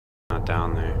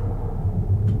down there.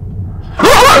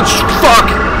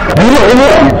 Fuck!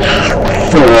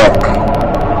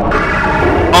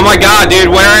 Oh my god, dude,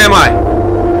 where am I?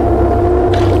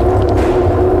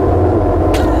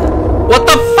 What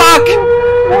the fuck?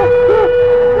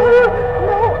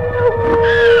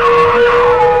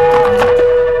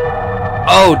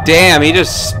 Oh damn, he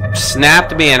just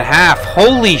snapped me in half.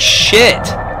 Holy shit!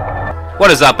 What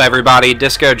is up, everybody?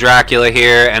 Disco Dracula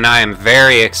here, and I am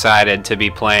very excited to be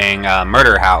playing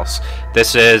Murder House.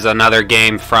 This is another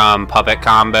game from Puppet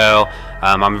Combo.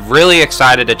 I'm really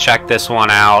excited to check this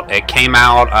one out. It came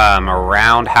out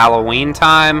around Halloween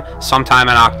time, sometime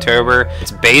in October. It's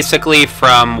basically,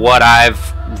 from what I've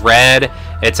read,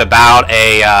 it's about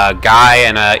a guy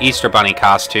in an Easter Bunny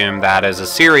costume that is a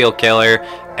serial killer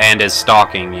and is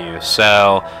stalking you.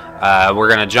 So we're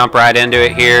going to jump right into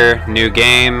it here. New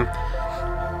game.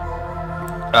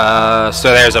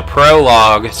 So there's a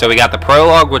prologue. So we got the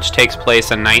prologue, which takes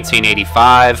place in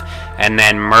 1985, and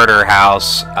then Murder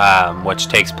House, which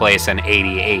takes place in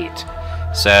 88.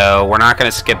 So we're not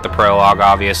going to skip the prologue,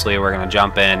 obviously. We're going to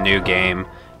jump in. New game.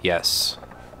 Yes.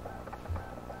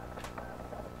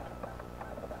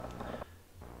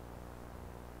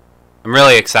 I'm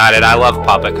really excited. I love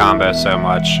Puppet Combo so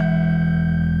much.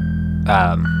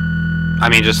 I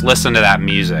mean, just listen to that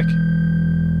music.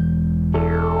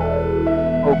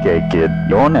 Okay, kid,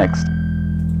 you're next.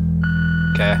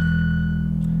 Okay.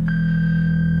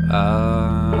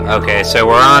 Okay, so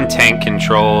we're on tank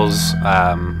controls,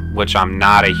 which I'm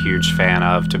not a huge fan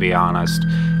of, to be honest.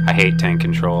 I hate tank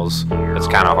controls. It's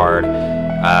kind of hard.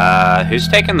 Who's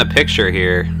taking the picture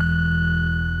here?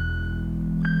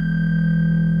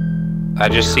 I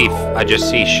just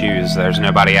see shoes. There's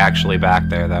nobody actually back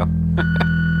there, though.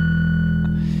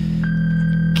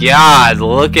 God,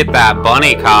 look at that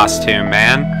bunny costume,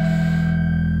 man.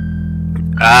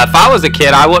 If I was a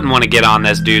kid, I wouldn't want to get on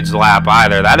this dude's lap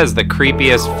either. That is the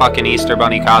creepiest fucking Easter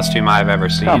Bunny costume I've ever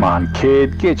seen. Come on,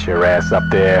 kid, get your ass up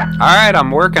there. Alright, I'm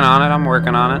working on it, I'm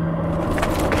working on it.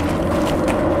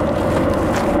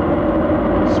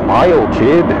 Smile,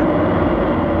 kid.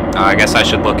 Oh, I guess I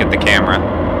should look at the camera.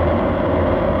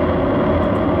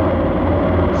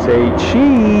 Say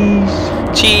cheese.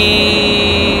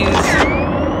 Cheese!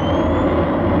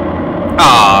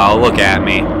 Oh, look at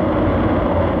me.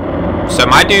 So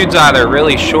my dude's either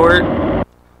really short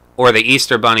or the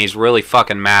Easter Bunny's really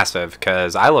fucking massive,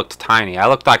 because I looked tiny. I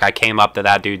looked like I came up to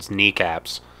that dude's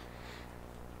kneecaps.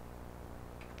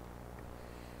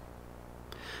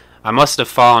 I must have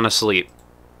fallen asleep.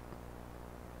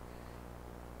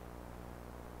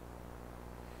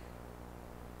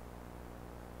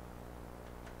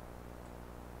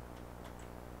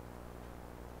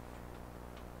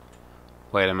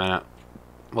 Wait a minute.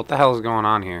 What the hell is going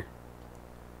on here?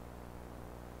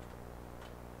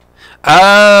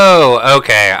 Oh,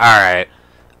 okay, alright.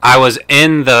 I was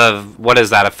in the... What is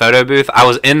that, a photo booth? I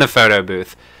was in the photo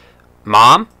booth.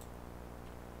 Mom?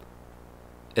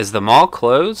 Is the mall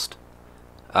closed?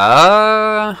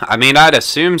 I mean, I'd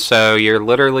assume so. You're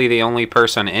literally the only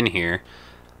person in here.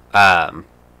 Yeah,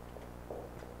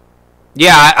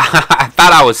 I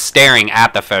thought I was staring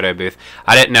at the photo booth.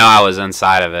 I didn't know I was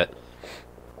inside of it.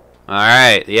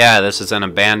 Alright, yeah, this is an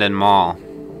abandoned mall.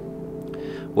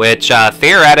 Which,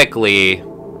 theoretically,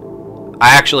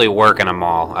 I actually work in a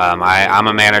mall. I'm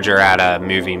a manager at a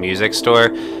movie music store.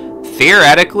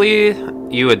 Theoretically,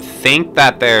 you would think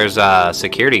that there's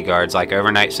security guards, like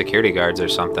overnight security guards or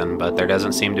something, but there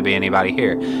doesn't seem to be anybody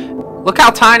here. Look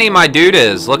how tiny my dude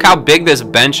is. Look how big this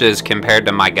bench is compared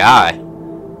to my guy.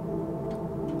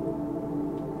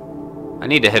 I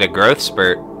need to hit a growth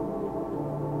spurt.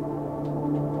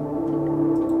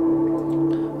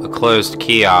 A closed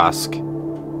kiosk.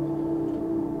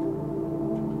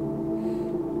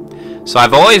 So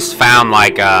I've always found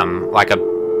like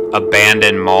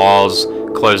abandoned malls,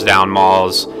 closed down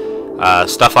malls,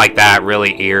 stuff like that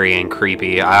really eerie and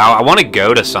creepy. I want to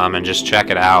go to some and just check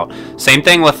it out. Same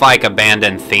thing with like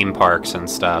abandoned theme parks and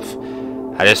stuff.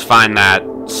 I just find that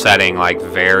setting like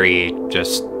very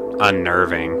just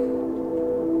unnerving.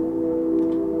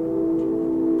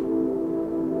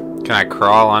 Can I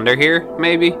crawl under here,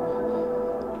 maybe?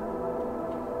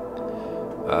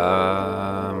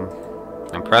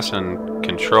 I'm pressing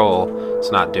control.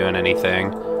 It's not doing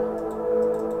anything.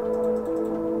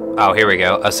 Oh, here we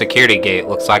go. A security gate.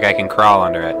 Looks like I can crawl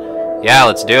under it. Yeah,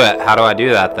 let's do it. How do I do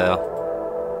that, though?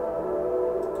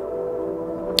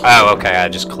 Oh, okay. I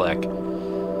just click.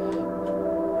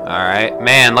 Alright.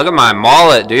 Man, look at my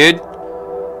mullet, dude.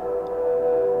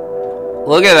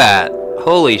 Look at that.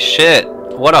 Holy shit.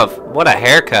 What a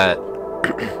haircut.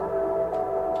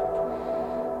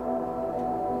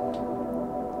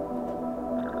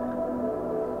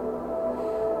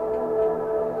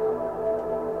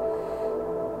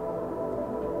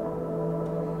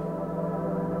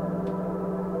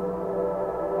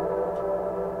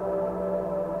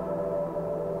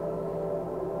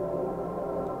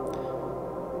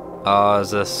 Oh, is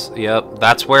this... Yep,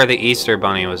 that's where the Easter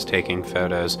Bunny was taking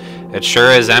photos. It sure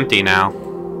is empty now.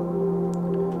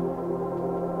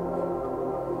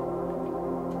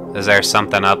 Is there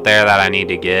something up there that I need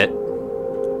to get?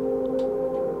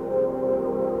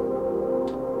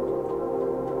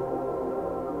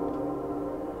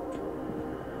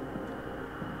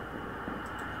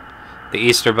 The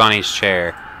Easter Bunny's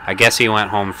chair. I guess he went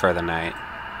home for the night.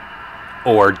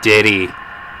 Or did he?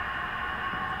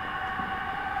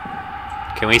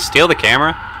 Can we steal the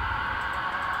camera?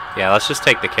 Yeah, let's just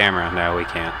take the camera. No, we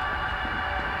can't.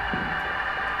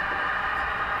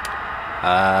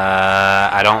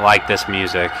 I don't like this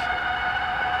music.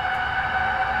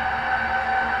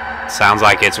 Sounds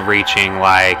like it's reaching,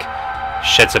 like,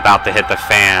 shit's about to hit the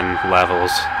fan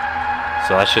levels.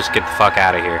 So let's just get the fuck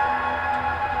out of here.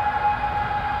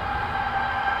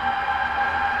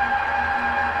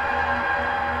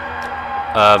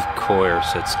 Of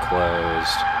course it's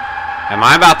closed. Am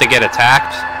I about to get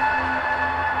attacked?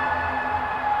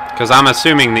 Because I'm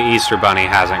assuming the Easter Bunny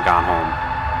hasn't gone home.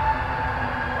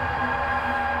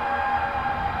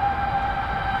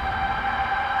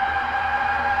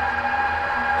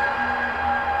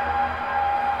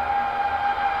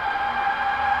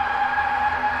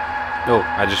 Oh,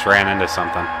 I just ran into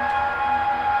something.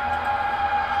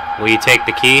 Will you take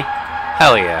the key?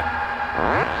 Hell yeah.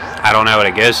 I don't know what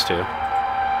it goes to.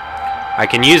 I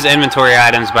can use inventory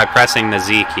items by pressing the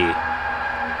Z key.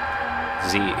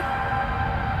 Z.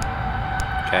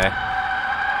 Okay.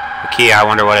 The key, I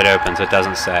wonder what it opens. It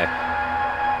doesn't say.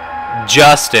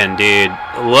 Justin, dude.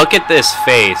 Look at this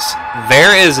face.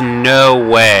 There is no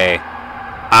way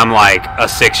I'm like a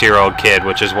 6-year-old kid,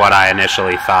 which is what I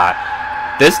initially thought.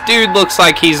 This dude looks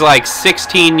like he's like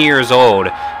 16 years old.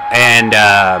 And,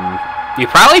 you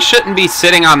probably shouldn't be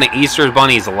sitting on the Easter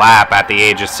Bunny's lap at the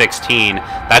age of 16.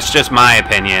 That's just my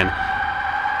opinion.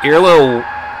 You're a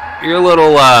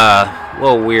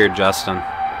little weird, Justin.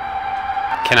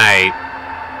 Can I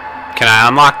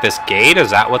unlock this gate?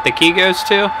 Is that what the key goes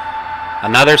to?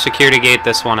 Another security gate.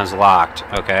 This one is locked.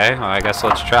 Okay, well, I guess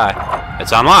let's try.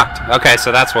 It's unlocked. Okay,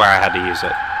 so that's where I had to use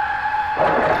it.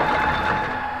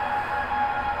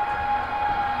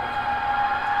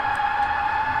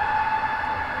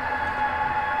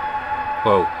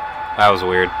 Whoa, that was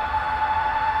weird.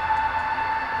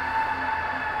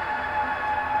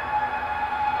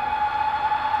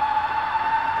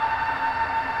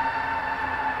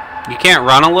 You can't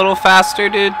run a little faster,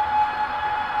 dude?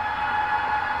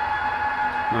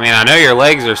 I mean, I know your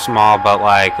legs are small, but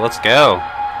like, let's go.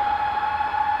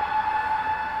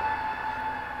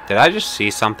 Did I just see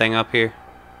something up here?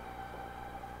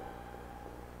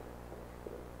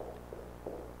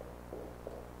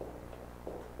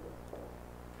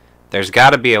 There's got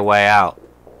to be a way out.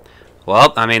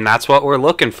 Well, I mean, that's what we're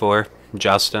looking for,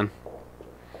 Justin.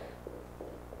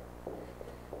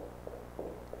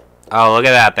 Oh, look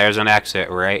at that. There's an exit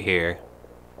right here.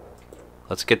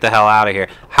 Let's get the hell out of here.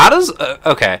 How does...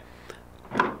 okay.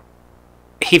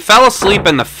 He fell asleep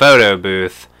in the photo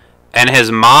booth, and his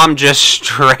mom just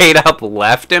straight up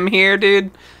left him here,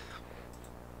 dude?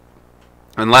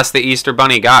 Unless the Easter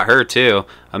Bunny got her, too.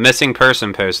 A missing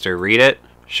person poster. Read it?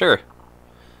 Sure.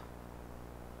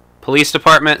 Police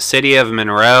Department, City of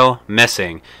Monroe,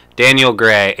 missing. Daniel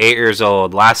Gray, 8 years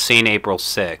old, last seen April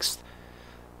 6th.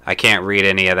 I can't read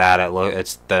any of that.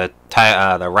 It's the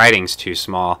writing's too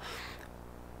small.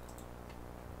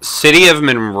 City of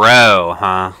Monroe,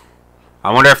 huh?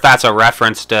 I wonder if that's a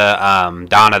reference to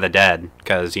Dawn of the Dead,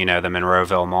 because, you know, the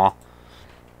Monroeville Mall.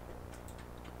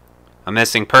 A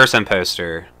missing person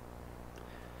poster.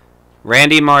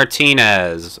 Randy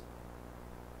Martinez,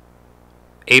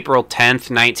 April 10th,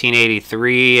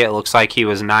 1983. It looks like he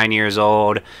was 9 years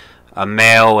old. A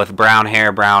male with brown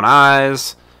hair, brown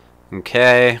eyes.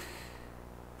 Okay.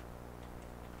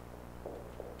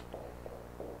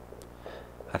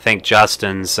 I think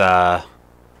Justin's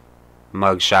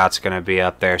mugshot's going to be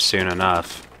up there soon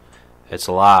enough. It's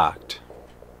locked.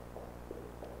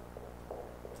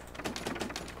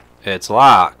 It's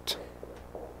locked.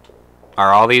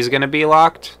 Are all these going to be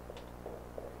locked?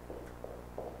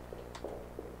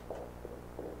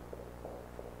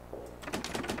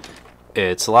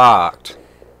 It's locked.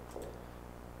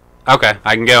 Okay,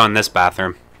 I can go in this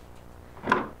bathroom.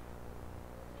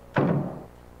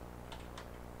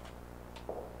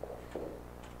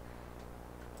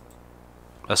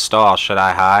 A stall. Should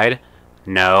I hide?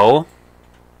 No.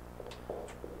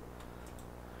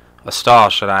 A stall.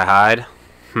 Should I hide?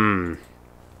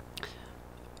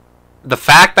 The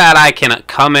fact that I can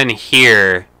come in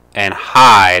here and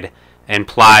hide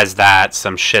implies that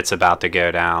some shit's about to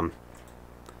go down.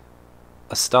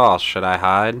 A stall. Should I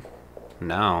hide?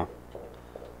 No.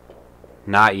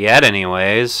 Not yet,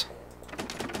 anyways.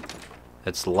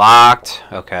 It's locked.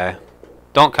 Okay.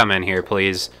 Don't come in here,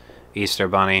 please, Easter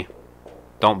Bunny.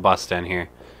 Don't bust in here.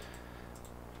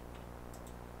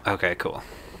 Okay, cool.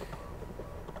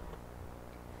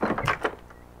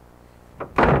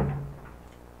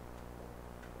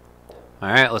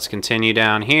 Alright, let's continue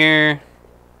down here.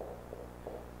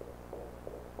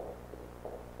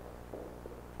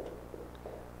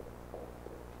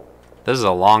 This is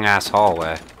a long-ass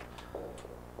hallway.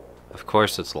 Of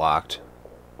course it's locked.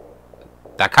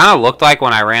 That kind of looked like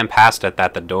when I ran past it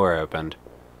that the door opened.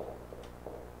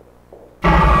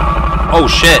 Oh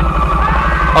shit!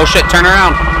 Oh shit, turn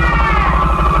around!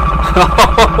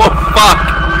 Oh fuck!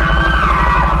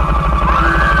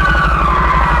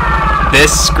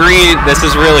 This screen, this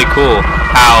is really cool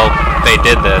how they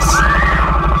did this.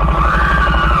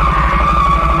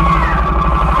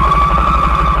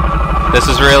 This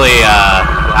is really,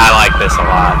 I like this a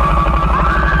lot.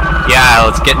 Yeah,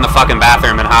 let's get in the fucking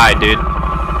bathroom and hide, dude.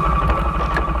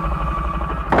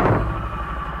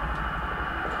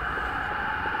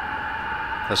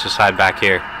 Let's just hide back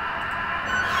here.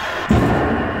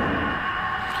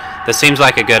 This seems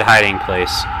like a good hiding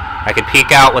place. I could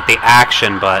peek out with the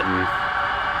action button.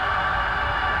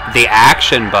 The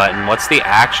action button? What's the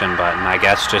action button? I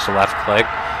guess just left click.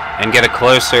 And get a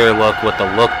closer look with the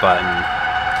look button.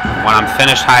 When I'm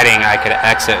finished hiding, I could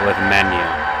exit with menu.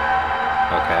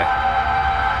 Okay.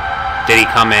 Did he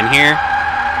come in here?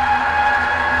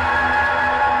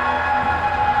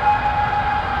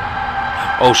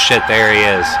 Oh shit, there he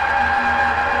is.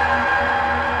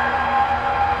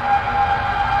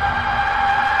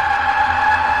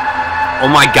 Oh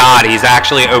my god, he's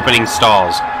actually opening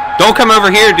stalls. Don't come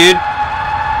over here, dude.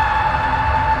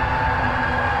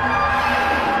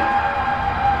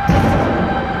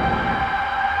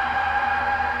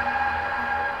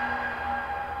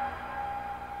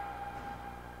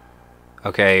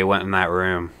 Okay, he went in that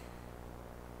room.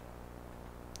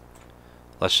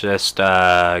 Let's just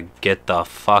get the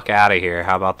fuck out of here.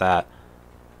 How about that?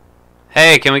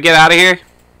 Hey, can we get out of here?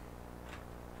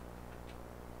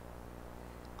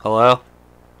 Hello?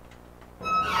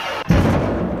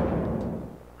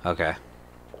 Okay.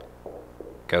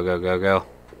 Go, go, go, go.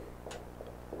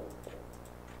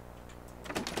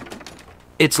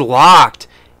 It's locked!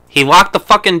 He locked the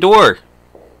fucking door!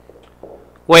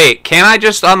 Wait, can't I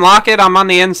just unlock it? I'm on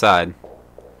the inside.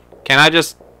 Can I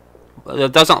just...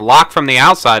 It doesn't lock from the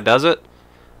outside, does it?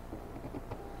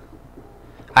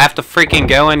 I have to freaking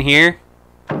go in here?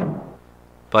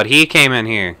 But he came in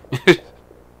here.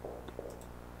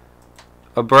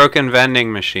 A broken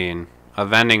vending machine. A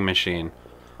vending machine.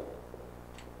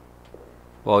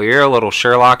 Well, you're a little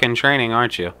Sherlock in training,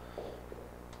 aren't you?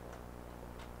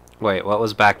 Wait, what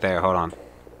was back there? Hold on.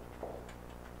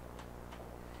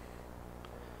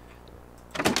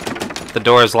 The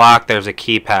door is locked. There's a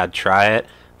keypad. Try it.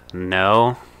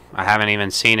 No. I haven't even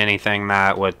seen anything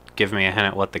that would give me a hint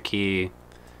at what the key...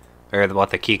 or what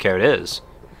the key code is.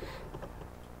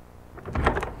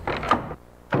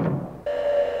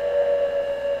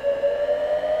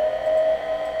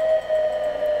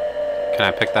 Can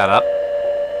I pick that up?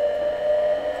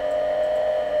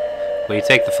 Will you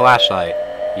take the flashlight?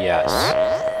 Yes.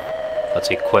 Let's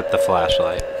equip the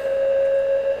flashlight.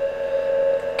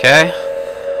 Okay.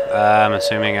 I'm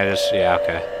assuming I just... yeah,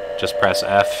 okay. Just press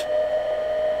F.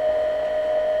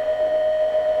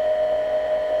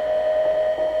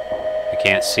 I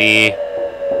can't see.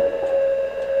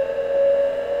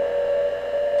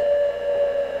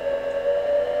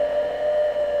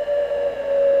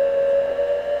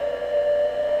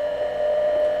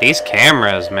 These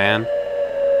cameras, man.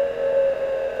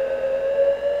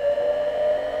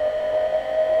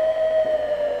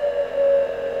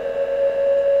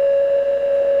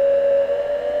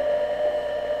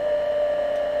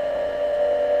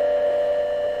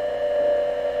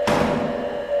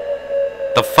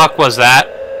 The fuck was that?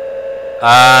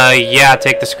 Yeah,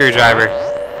 take the screwdriver.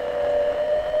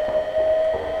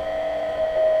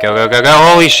 Go, go, go, go.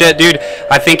 Holy shit, dude.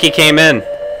 I think he came in.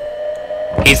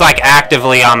 He's like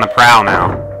actively on the prowl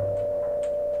now.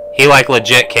 He like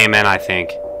legit came in, I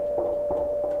think.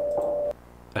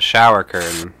 A shower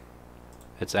curtain.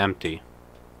 It's empty.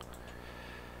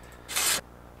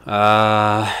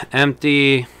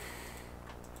 Empty.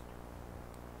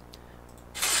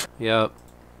 Yep.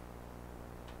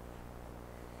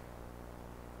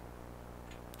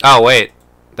 Oh, wait.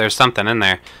 There's something in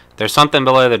there. There's something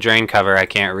below the drain cover. I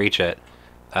can't reach it.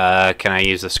 Can I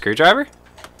use the screwdriver?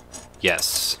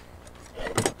 Yes.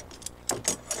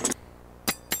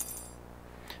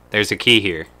 There's a key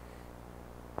here.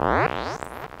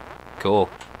 Cool.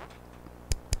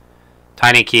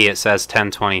 Tiny key, it says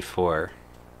 1024.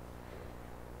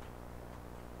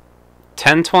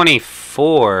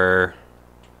 1024...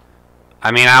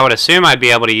 I mean, I would assume I'd be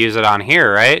able to use it on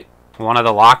here, right? One of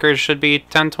the lockers should be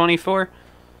 1024.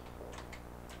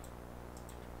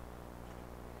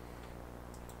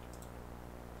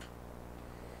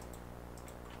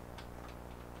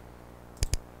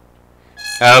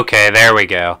 Okay, there we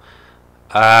go.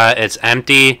 It's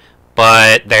empty,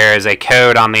 but there is a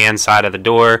code on the inside of the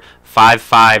door.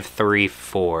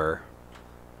 5534.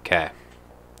 Okay.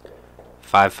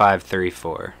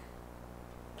 5534.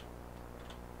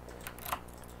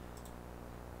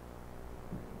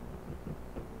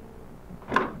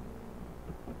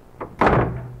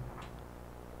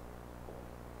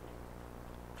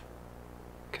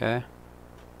 Okay.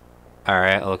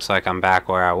 Alright, looks like I'm back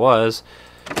where I was.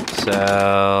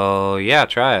 So, yeah,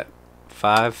 try it.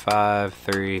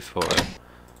 5534.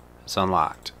 It's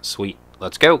unlocked. Sweet.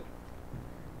 Let's go.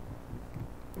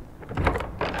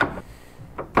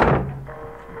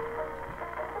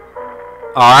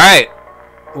 Alright.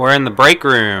 We're in the break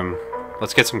room.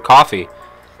 Let's get some coffee.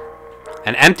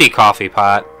 An empty coffee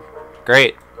pot.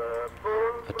 Great.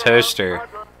 A toaster.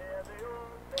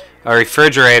 A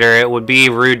refrigerator. It would be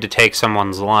rude to take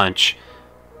someone's lunch.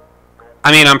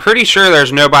 I mean, I'm pretty sure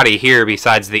there's nobody here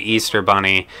besides the Easter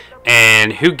Bunny,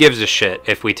 and who gives a shit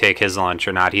if we take his lunch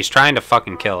or not? He's trying to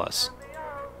fucking kill us.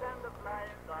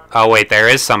 Oh wait, there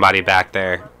is somebody back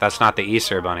there. That's not the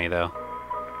Easter Bunny, though.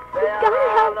 You gotta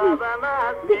help me.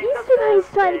 The Easter Bunny's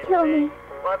trying to kill me.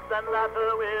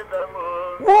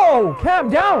 Whoa, calm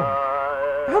down.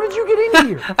 How did you get in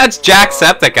here? That's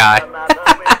Jacksepticeye.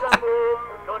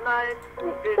 I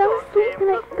fell asleep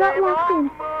and I got locked in.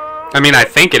 I mean, I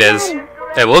think it is.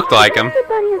 It looked like him. The Easter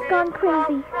Bunny has gone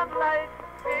crazy.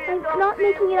 I'm not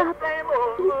making it up.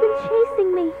 He's been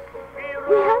chasing me.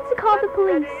 We had to call the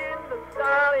police.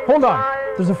 Hold on.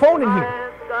 There's a phone in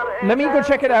here. Let me go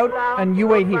check it out, and you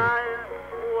wait here.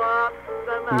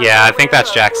 Yeah, I think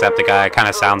that's Jacksepticeye. It kind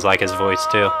of sounds like his voice,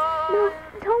 too. No,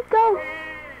 don't go.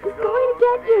 He's going to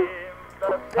get you.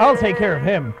 I'll take care of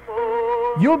him.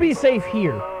 You'll be safe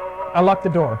here. I'll lock the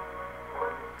door.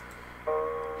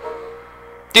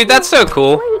 Dude, that's so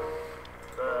cool. Wait.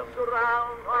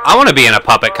 I want to be in a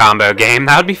puppet combo game.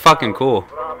 That would be fucking cool.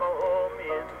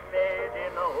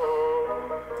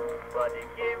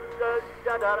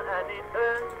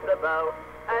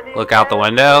 Look out the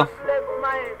window,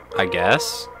 I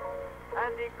guess.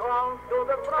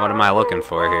 What am I looking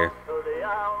for here?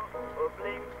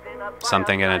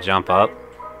 Something gonna jump up?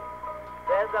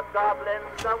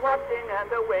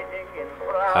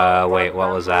 Wait,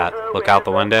 what was that? Look out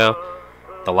the window.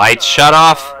 The lights shut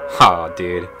off? Oh,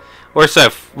 dude. We're so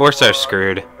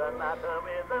screwed.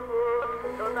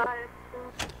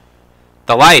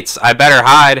 The lights, I better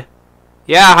hide.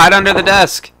 Yeah, hide under the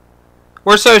desk.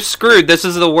 We're so screwed. This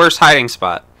is the worst hiding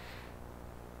spot.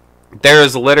 There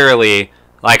is literally,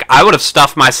 like, I would have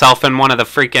stuffed myself in one of the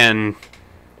freaking...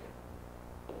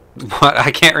 What?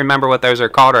 I can't remember what those are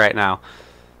called right now.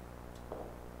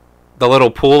 The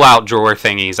little pull-out drawer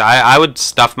thingies. I would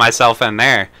stuff myself in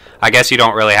there. I guess you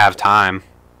don't really have time.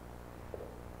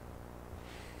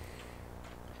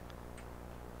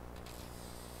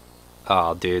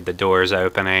 Oh, dude, the door's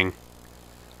opening.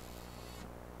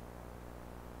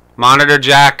 Monitor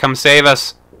Jack, come save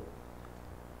us.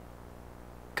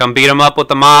 Come beat him up with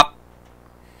the mop.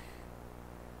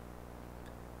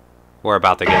 We're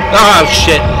about to get... Oh,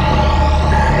 shit!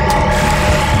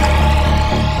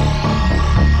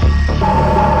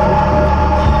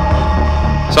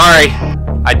 Sorry.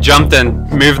 I jumped and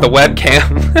moved the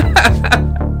webcam.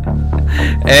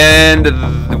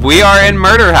 And we are in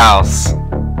Murder House.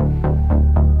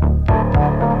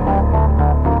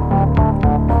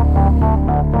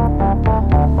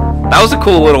 That was a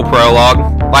cool little prologue.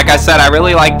 Like I said, I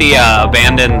really like the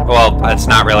abandoned, well, it's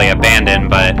not really abandoned,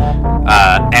 but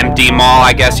empty mall,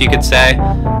 I guess you could say.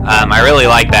 I really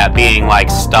like that, being like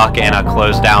stuck in a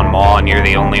closed down mall and you're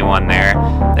the only one there.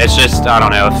 It's just, I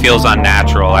don't know, it feels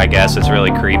unnatural, I guess. It's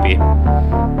really creepy.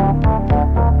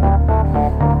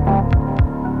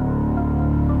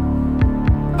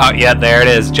 Oh, yeah, there it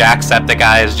is.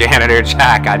 Jacksepticeye is Janitor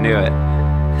Jack. I knew it.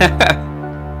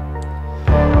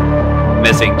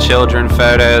 Missing children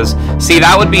photos. See,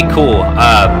 that would be cool.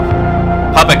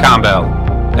 Puppet combo.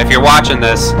 If you're watching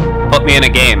this, put me in a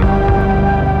game.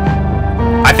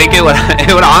 I think it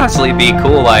would honestly be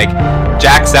cool. Like,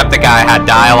 Jacksepticeye had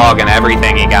dialogue and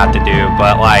everything he got to do,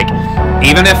 but like,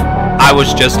 even if I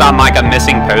was just on like a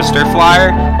missing poster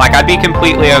flyer, like, I'd be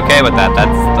completely okay with that.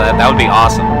 That would be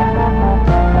awesome.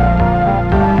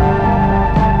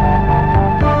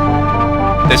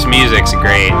 This music's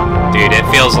great. Dude, it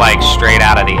feels like straight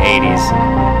out of the 80s.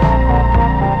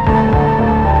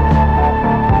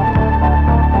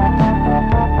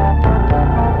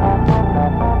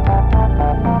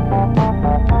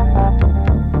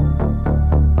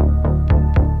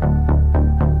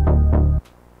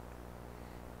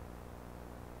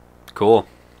 Cool.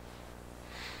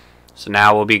 So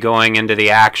now we'll be going into the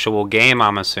actual game,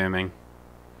 I'm assuming.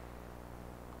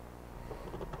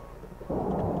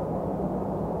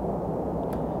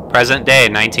 Present day,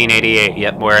 1988.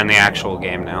 Yep, we're in the actual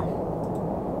game now.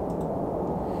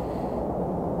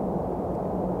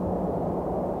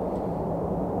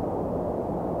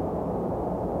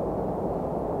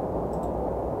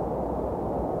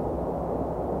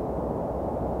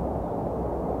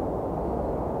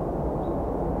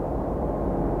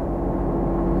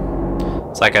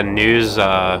 It's like a news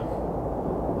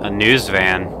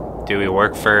van. Do we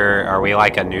work for, are we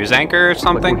like a news anchor or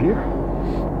something? Like we're here.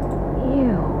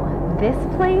 This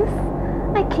place?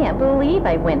 I can't believe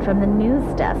I went from the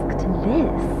news desk to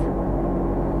this.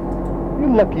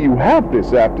 You're lucky you have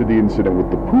this after the incident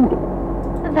with the poodle.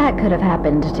 That could have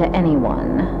happened to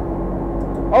anyone.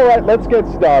 All right, let's get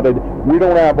started. We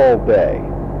don't have all day.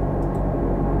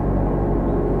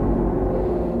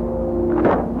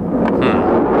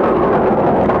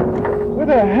 Where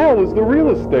the hell is the real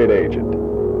estate agent?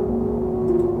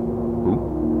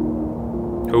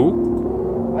 Who?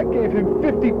 I gave him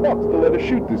 $50 to let us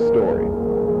shoot this story.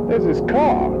 There's his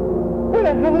car. Where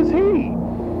the hell is he?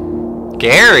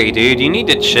 Gary, dude, you need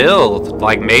to chill.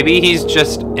 Like, maybe he's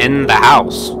just in the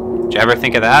house. Did you ever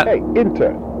think of that? Hey,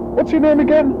 intern. What's your name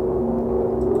again?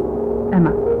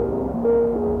 Emma.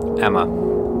 Emma.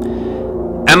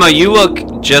 Emma, you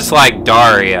look just like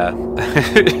Daria.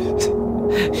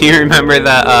 You remember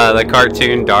the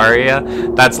cartoon Daria?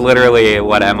 That's literally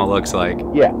what Emma looks like.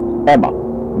 Yeah, Emma.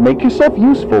 Make yourself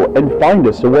useful and find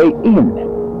us a way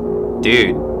in.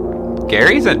 Dude,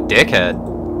 Gary's a dickhead.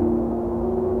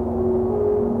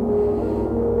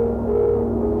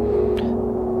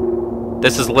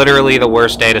 This is literally the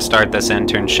worst day to start this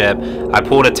internship. I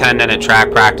pulled a tendon at track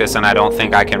practice and I don't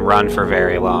think I can run for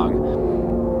very long.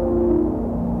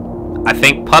 I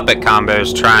think Puppet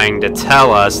Combo's trying to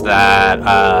tell us that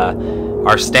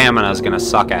our stamina's gonna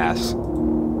suck ass.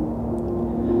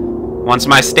 Once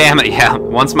my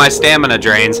stamina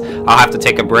drains, I'll have to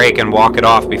take a break and walk it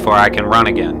off before I can run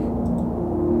again.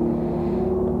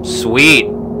 Sweet.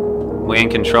 We in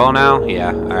control now?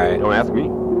 Yeah, alright. Don't ask me.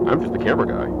 I'm just the camera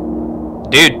guy.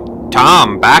 Dude,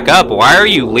 Tom, back up. Why are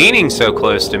you leaning so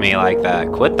close to me like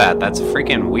that? Quit that. That's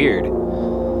freaking weird.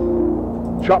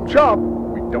 Chop chop.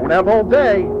 We don't have all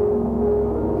day.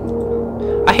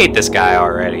 I hate this guy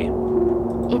already.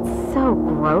 It's so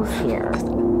gross here.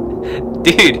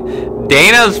 Dude,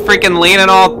 Dana's freaking leaning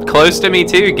all close to me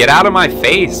too. Get out of my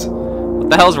face.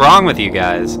 What the hell's wrong with you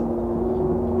guys?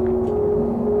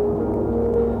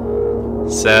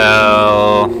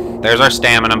 So, there's our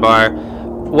stamina bar.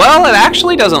 Well, it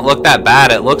actually doesn't look that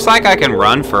bad. It looks like I can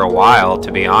run for a while,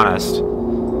 to be honest.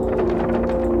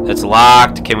 It's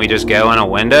locked. Can we just go in a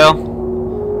window?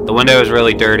 The window is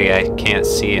really dirty. I can't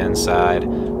see inside.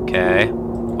 Okay.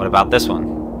 What about this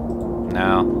one?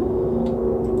 No.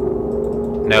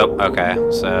 Nope. Okay.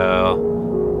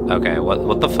 So, okay.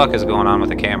 What the fuck is going on with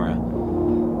the camera?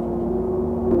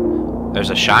 There's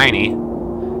a shiny.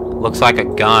 Looks like a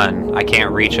gun. I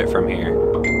can't reach it from here.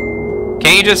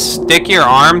 Can't you just stick your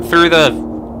arm through the...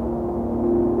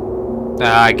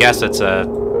 I guess it's a...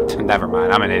 Never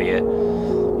mind. I'm an idiot.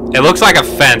 It looks like a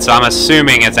fence. So I'm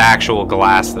assuming it's actual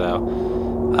glass, though.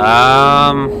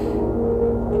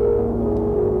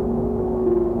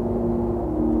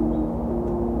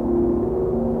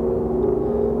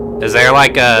 Is there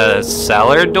like a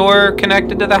cellar door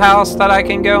connected to the house that I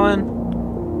can go in?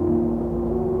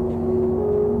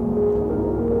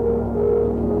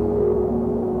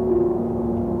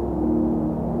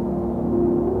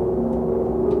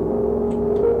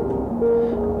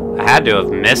 I had to have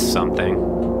missed something.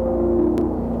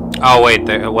 Oh wait,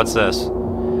 what's this?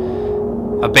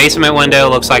 A basement window,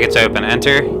 looks like it's open.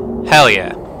 Enter. Hell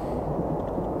yeah.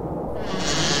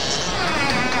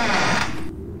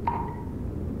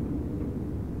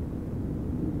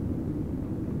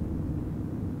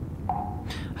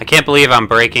 I can't believe I'm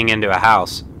breaking into a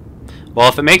house. Well,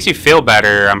 if it makes you feel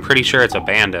better, I'm pretty sure it's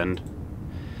abandoned.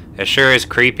 It sure is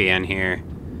creepy in here.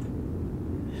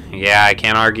 Yeah, I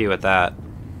can't argue with that.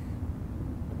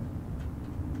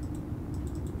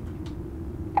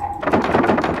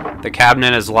 The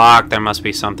cabinet is locked. There must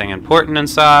be something important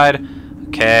inside.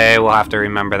 Okay, we'll have to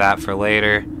remember that for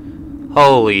later.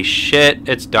 Holy shit,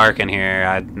 it's dark in here.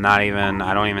 I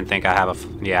don't even think I have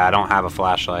yeah, I don't have a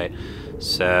flashlight.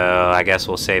 So I guess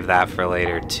we'll save that for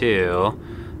later too.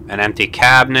 An empty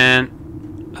cabinet.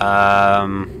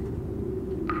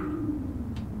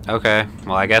 Okay,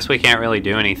 well I guess we can't really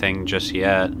do anything just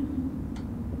yet.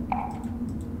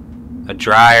 A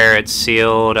dryer, it's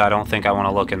sealed. I don't think I want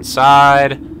to look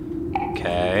inside.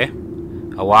 Okay.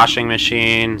 A washing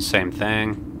machine, same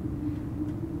thing.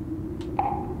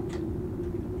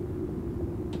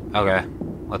 Okay,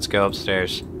 let's go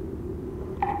upstairs.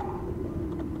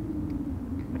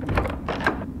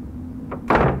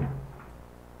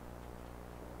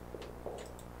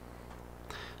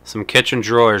 Some kitchen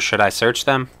drawers. Should I search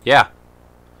them? Yeah.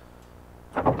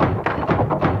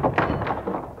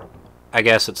 I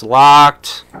guess it's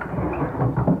locked.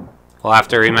 We'll have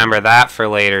to remember that for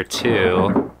later,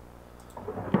 too.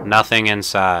 Nothing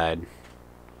inside.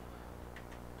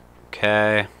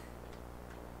 Okay.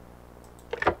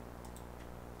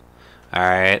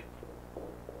 Alright.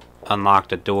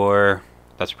 Unlocked a door.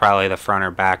 That's probably the front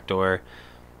or back door.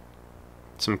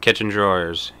 Some kitchen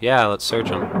drawers. Yeah, let's search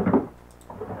them.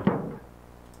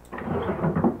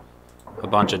 A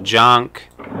bunch of junk.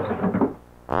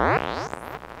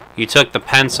 You took the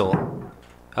pencil.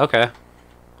 Okay.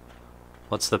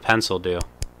 What's the pencil do?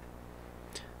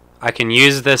 I can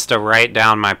use this to write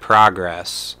down my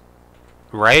progress.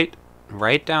 Write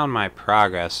down my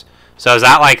progress. So is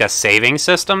that like a saving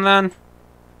system then?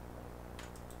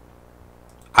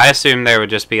 I assumed there would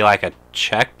just be like a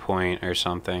checkpoint or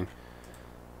something.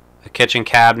 A kitchen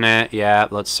cabinet. Yeah,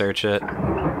 let's search it.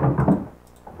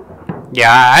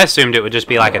 Yeah, I assumed it would just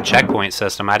be like a checkpoint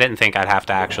system. I didn't think I'd have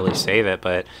to actually save it,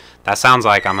 but that sounds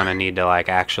like I'm gonna need to like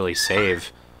actually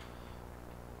save.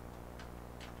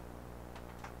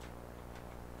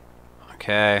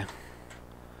 Okay.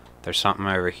 There's something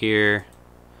over here.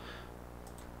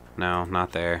 No,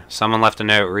 not there. Someone left a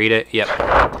note. Read it.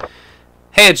 Yep.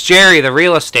 Hey, it's Jerry, the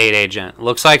real estate agent.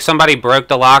 Looks like somebody broke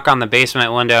the lock on the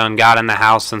basement window and got in the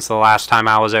house since the last time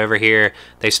I was over here.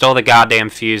 They stole the goddamn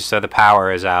fuse, so the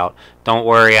power is out. Don't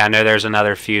worry, I know there's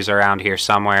another fuse around here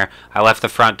somewhere. I left the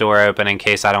front door open in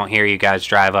case I don't hear you guys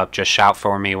drive up. Just shout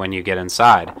for me when you get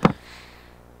inside.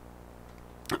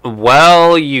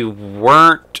 Well, you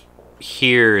weren't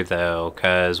here, though,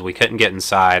 because we couldn't get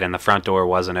inside and the front door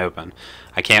wasn't open.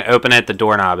 I can't open it. The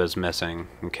doorknob is missing.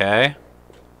 Okay.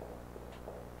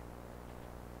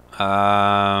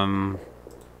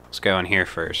 Let's go in here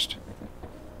first.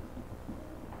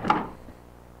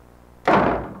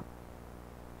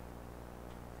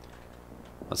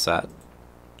 What's that?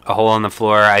 A hole in the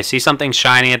floor. I see something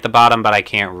shiny at the bottom, but I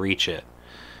can't reach it.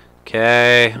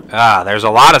 Okay. There's a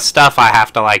lot of stuff I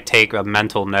have to like take a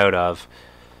mental note of.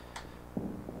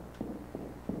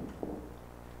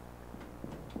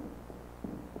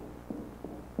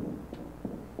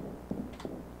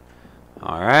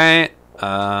 Alright.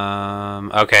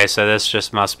 Okay, so this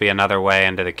just must be another way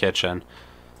into the kitchen.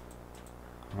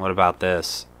 What about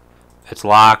this? It's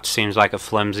locked. Seems like a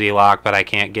flimsy lock, but I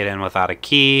can't get in without a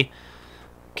key.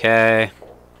 Okay.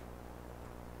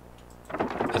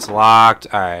 It's locked.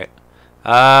 Alright.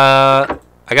 I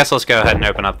guess let's go ahead and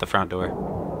open up the front door.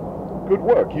 Good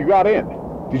work, you got in.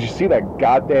 Did you see that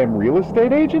goddamn real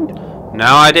estate agent? No,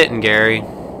 I didn't, Gary.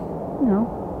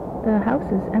 No, the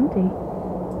house is empty.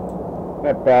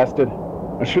 That bastard.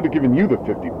 I should have given you the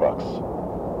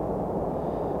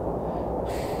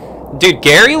 $50. Dude,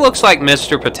 Gary looks like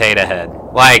Mr. Potato Head.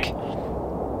 Like,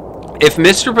 if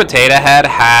Mr. Potato Head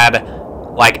had,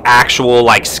 like, actual,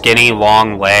 like, skinny,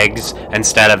 long legs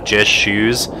instead of just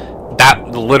shoes,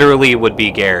 that literally would be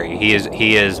Gary. He is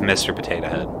Mr. Potato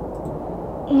Head.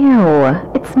 Ew,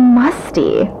 it's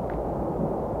musty.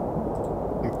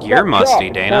 You're musty,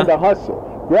 Dana. Time to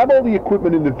hustle. Grab all the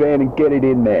equipment in the van and get it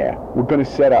in there. We're gonna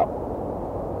set up.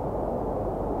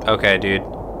 Okay, dude.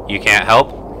 You can't help?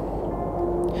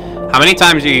 How many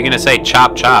times are you gonna say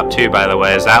chop chop too, by the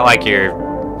way? Is that like your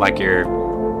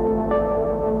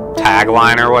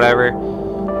tagline or whatever?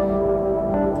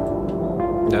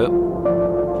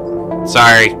 Nope.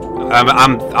 Sorry.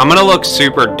 I'm gonna look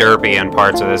super derpy in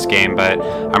parts of this game, but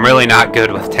I'm really not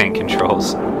good with tank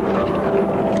controls.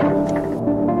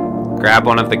 Grab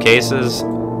one of the cases.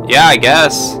 Yeah, I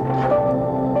guess.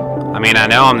 I mean, I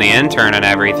know I'm the intern and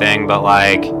everything, but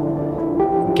like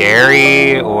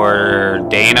Gary or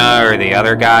Dana or the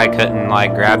other guy couldn't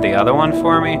like grab the other one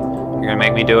for me? You're gonna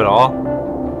make me do it all?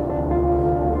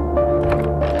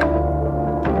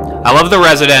 I love the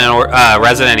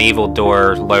Resident Evil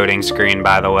door loading screen,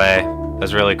 by the way.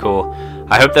 That's really cool.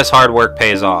 I hope this hard work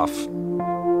pays off.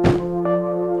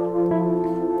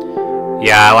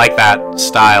 Yeah, I like that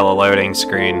style of loading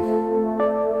screen.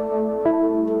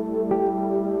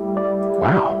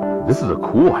 Wow, this is a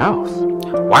cool house.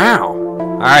 Wow.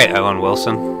 Alright, Owen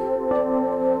Wilson.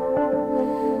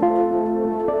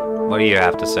 What do you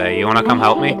have to say? You want to come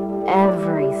help me?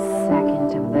 Every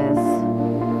second of this.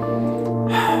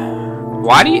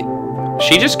 Why do you...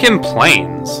 She just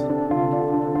complains.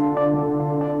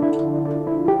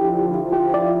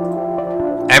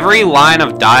 Every line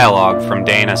of dialogue from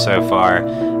Dana so far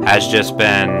has just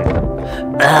been...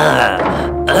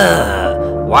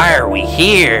 why are we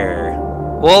here?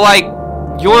 Well, like,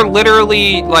 you're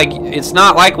literally, like, it's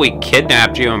not like we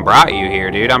kidnapped you and brought you here,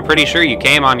 dude. I'm pretty sure you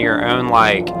came on your own,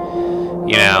 like,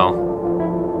 you know...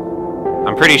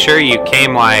 I'm pretty sure you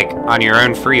came, like, on your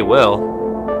own free will.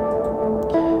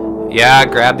 Yeah,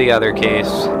 grab the other case.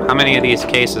 How many of these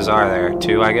cases are there?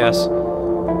 2, I guess?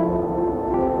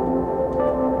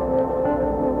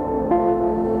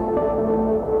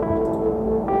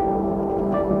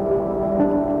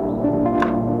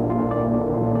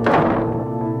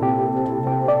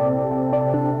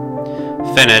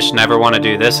 Finished. Never want to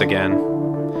do this again.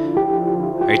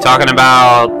 Are you talking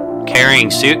about carrying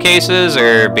suitcases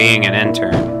or being an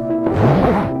intern?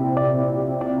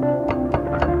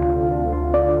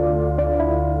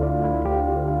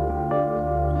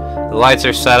 The lights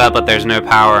are set up, but there's no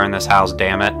power in this house,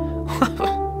 damn it.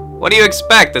 What do you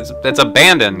expect? It's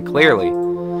abandoned, clearly.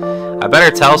 I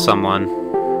better tell someone.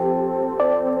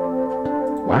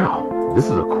 Wow, this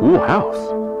is a cool house.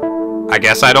 I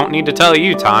guess I don't need to tell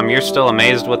you, Tom. You're still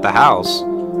amazed with the house.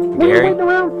 What are you Gary? waiting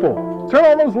around for? Turn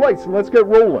on those lights and let's get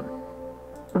rolling.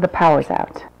 The power's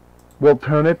out. We'll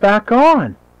turn it back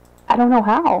on. I don't know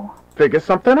how. Figure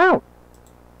something out.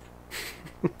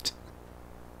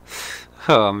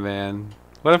 Oh, man.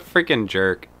 What a freaking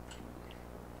jerk.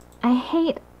 I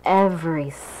hate every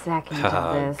second of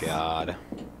Oh, this. God.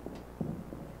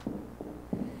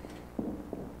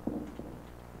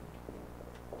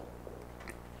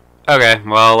 Okay,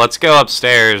 well, let's go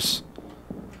upstairs.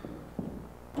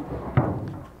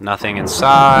 Nothing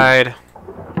inside.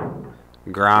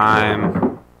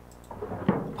 Grime.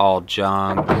 All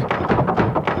junk.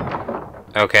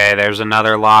 Okay, there's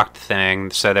another locked thing.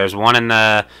 So there's one in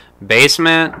the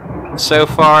basement so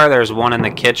far. There's one in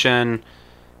the kitchen.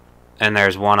 And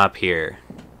there's one up here.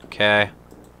 Okay.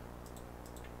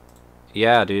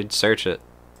 Yeah, dude, search it.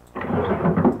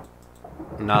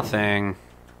 Nothing.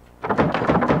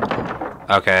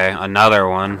 Okay, another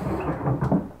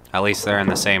one. At least they're in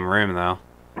the same room, though.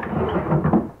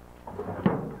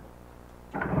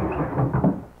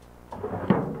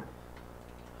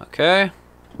 Okay.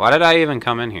 Why did I even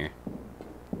come in here?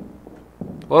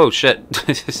 Whoa, shit.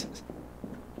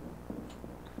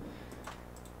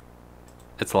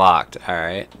 It's locked,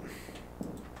 alright.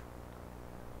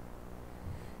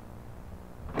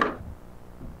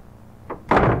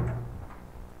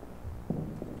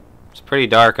 It's pretty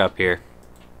dark up here.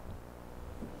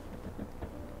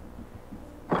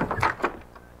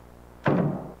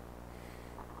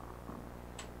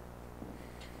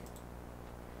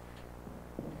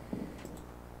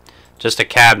 Just a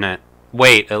cabinet.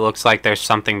 Wait, it looks like there's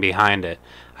something behind it.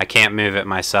 I can't move it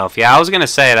myself. Yeah, I was gonna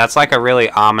say, that's like a really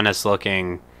ominous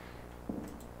looking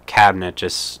cabinet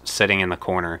just sitting in the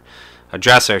corner. A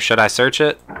dresser. Should I search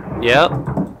it? Yep.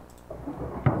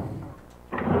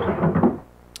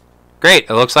 Great,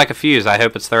 it looks like a fuse. I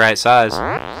hope it's the right size.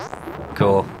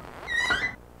 Cool.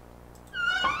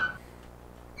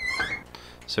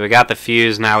 So we got the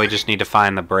fuse, now we just need to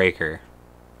find the breaker.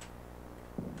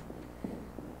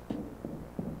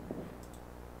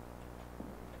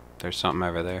 There's something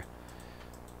over there.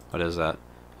 What is that?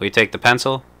 Will you take the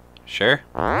pencil? Sure.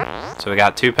 So we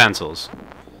got 2 pencils.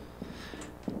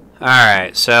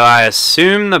 Alright, so I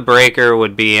assume the breaker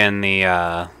would be in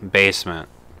the basement.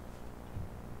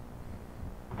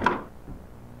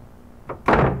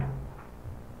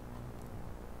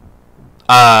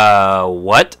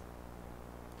 What?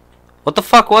 What the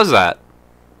fuck was that?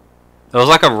 It was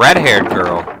like a red-haired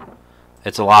girl.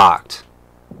 It's locked.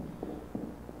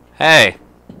 Hey,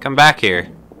 come back here.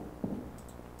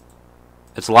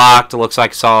 It's locked. It looks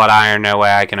like solid iron. No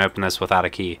way I can open this without a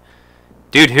key.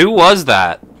 Dude, who was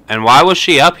that? And why was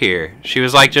she up here? She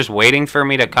was like just waiting for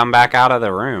me to come back out of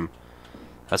the room.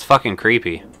 That's fucking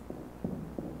creepy.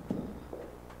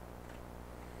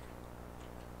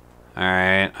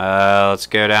 Alright, let's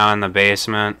go down in the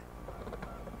basement.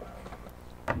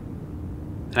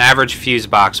 An average fuse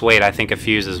box. Wait, I think a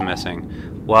fuse is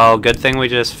missing. Well, good thing we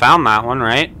just found that one,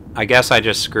 right? I guess I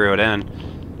just screw it in.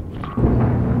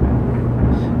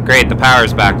 Great, the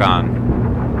power's back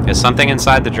on. Is something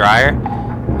inside the dryer?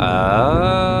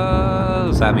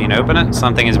 that mean open it?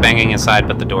 Something is banging inside,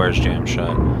 but the door is jammed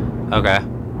shut. Okay.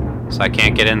 So I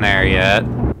can't get in there yet.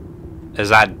 Is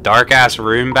that dark-ass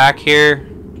room back here?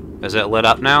 Is it lit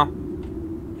up now?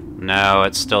 No,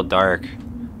 it's still dark.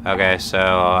 Okay, so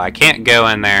I can't go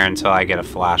in there until I get a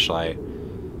flashlight.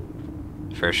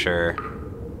 For sure.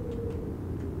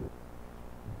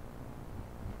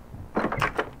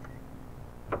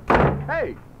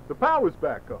 Hey, the power's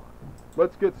back on.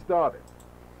 Let's get started.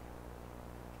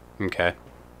 Okay.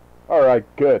 All right,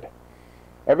 good.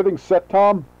 Everything set,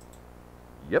 Tom?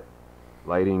 Yep.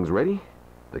 Lighting's ready.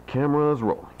 The camera's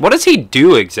rolling. What does he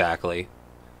do exactly?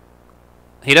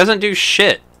 He doesn't do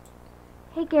shit.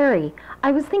 Hey, Gary,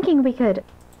 I was thinking we could...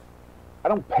 I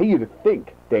don't pay you to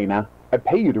think, Dana. I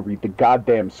pay you to read the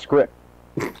goddamn script.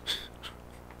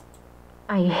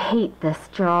 I hate this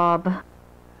job.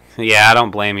 Yeah, I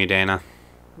don't blame you, Dana.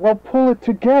 Well, pull it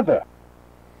together.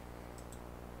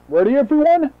 Ready,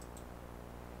 everyone?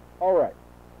 All right.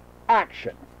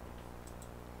 Action.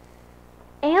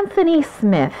 Anthony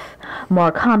Smith,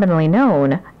 more commonly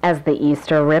known as the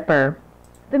Easter Ripper.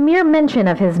 The mere mention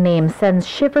of his name sends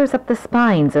shivers up the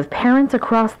spines of parents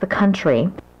across the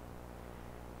country.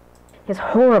 His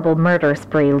horrible murder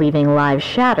spree leaving lives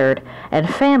shattered and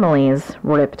families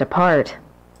ripped apart.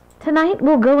 Tonight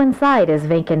we'll go inside his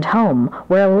vacant home,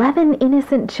 where 11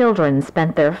 innocent children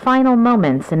spent their final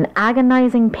moments in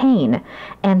agonizing pain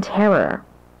and terror.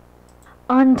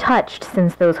 Untouched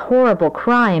since those horrible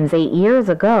crimes 8 years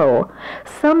ago,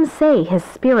 some say his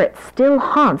spirit still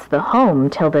haunts the home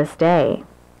till this day.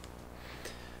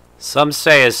 Some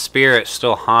say his spirit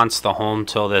still haunts the home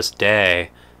till this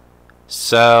day.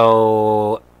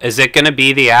 So, is it gonna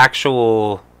be the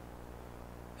actual...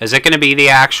 Is it gonna be the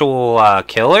actual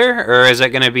killer? Or is it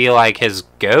gonna be like his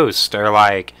ghost or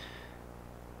like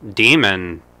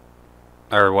demon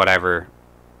or whatever?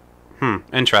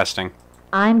 Interesting.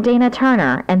 I'm Dana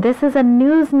Turner, and this is a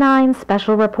News 9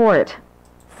 special report.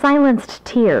 Silenced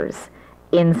Tears,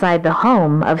 inside the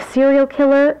home of serial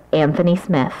killer Anthony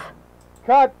Smith.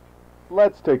 Cut.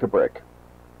 Let's take a break.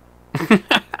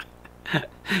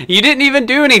 You didn't even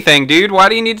do anything, dude. Why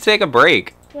do you need to take a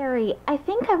break? Gary, I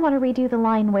think I want to redo the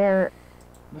line where...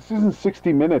 This isn't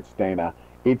 60 Minutes, Dana.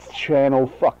 It's Channel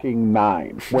fucking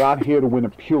 9. We're not here to win a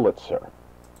Pulitzer.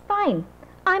 Fine.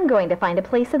 I'm going to find a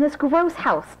place in this gross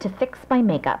house to fix my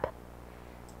makeup.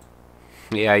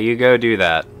 Yeah, you go do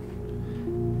that.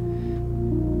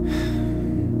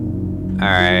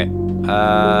 Alright.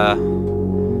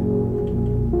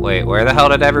 Wait, where the hell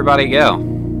did everybody go?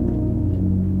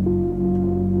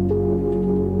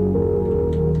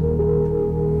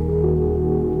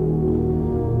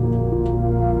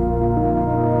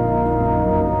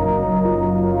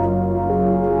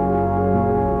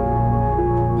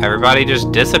 Everybody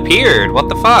just disappeared. What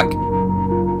the fuck?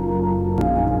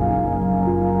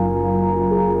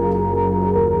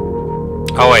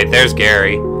 Oh wait, there's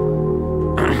Gary.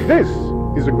 This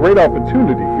is a great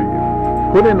opportunity for you.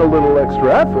 Put in a little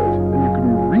extra effort, and you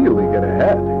can really get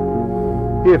ahead.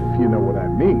 If you know what I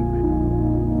mean.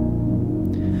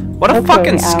 What a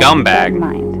fucking never scumbag.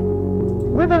 mind.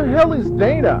 Where the hell is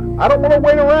Dana? I don't want to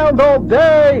wait around all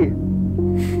day.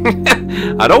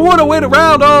 I don't want to wait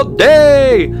around all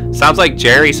day. Sounds like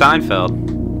Jerry Seinfeld.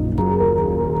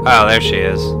 Oh, there she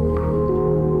is.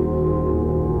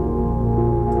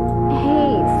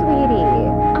 Hey, sweetie.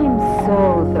 I'm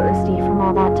so thirsty from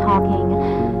all that talking.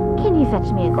 Can you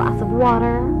fetch me a glass of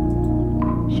water?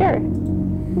 Sure.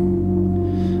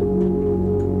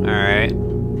 Alright.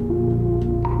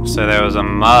 So there was a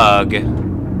mug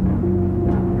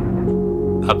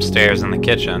upstairs in the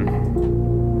kitchen.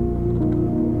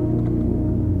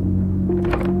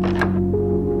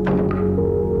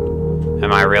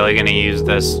 Am I really gonna use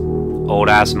this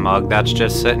old-ass mug that's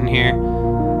just sitting here?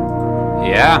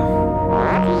 Yeah.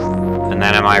 And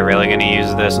then am I really gonna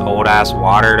use this old-ass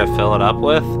water to fill it up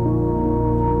with?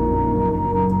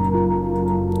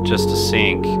 Just a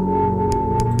sink.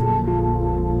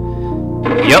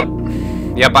 Yep.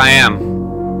 Yep, I am.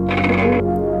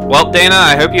 Well, Dana,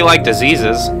 I hope you like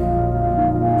diseases.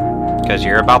 Because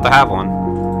you're about to have one.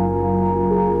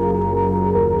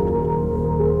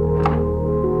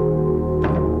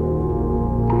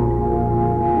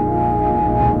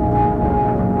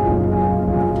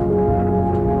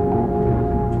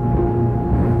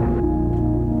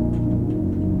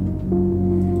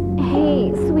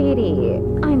 Hey, sweetie.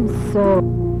 I'm so...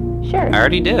 Sure. I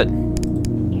already did.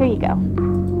 Here you go.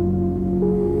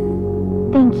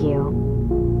 Thank you.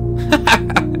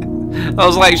 I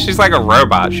was like, she's like a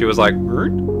robot. She was like, "Er?"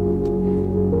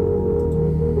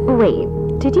 Wait,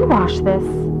 did you wash this?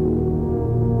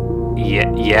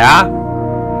 Yeah?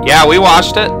 Yeah, we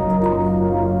watched it.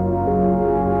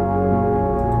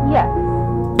 Yes.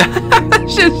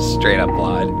 Just straight up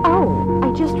lied. Oh,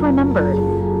 I just remembered.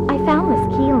 I found this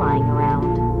key lying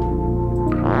around.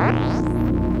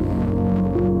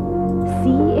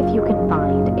 See if you can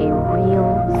find a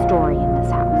real story in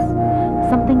this house.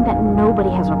 Something that nobody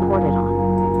has reported on.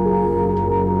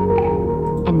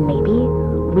 And maybe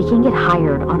we can get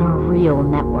hired on a real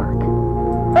network.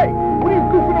 Hey, what are you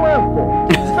goofing around for?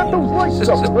 Set those lights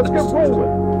up and let's get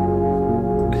rolling.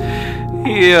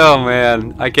 Yeah,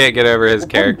 man. I can't get over his We're putting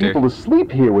character. people to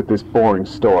sleep here with this boring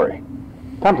story.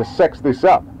 Time to sex this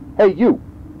up. Hey, you.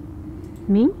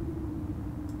 Me?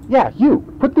 Yeah, you.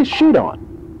 Put this sheet on.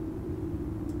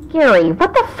 Gary,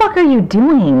 what the fuck are you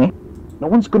doing? No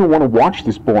one's gonna want to watch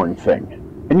this boring thing.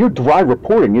 And your dry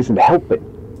reporting isn't helping.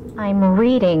 I'm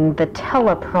reading the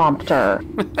teleprompter.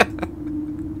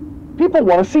 People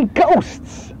want to see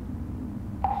ghosts.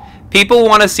 People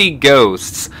want to see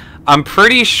ghosts. I'm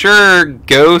pretty sure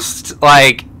ghosts,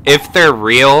 like, if they're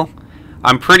real,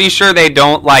 I'm pretty sure they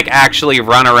don't, like, actually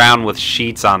run around with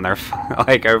sheets on their,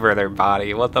 like, over their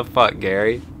body. What the fuck,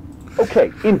 Gary?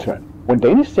 Okay, intern. When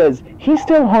Dana says he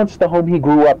still haunts the home he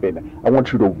grew up in, I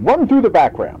want you to run through the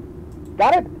background.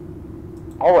 Got it?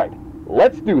 All right,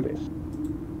 let's do this.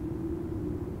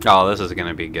 Oh, this is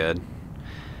gonna be good.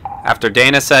 After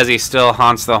Dana says he still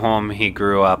haunts the home he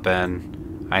grew up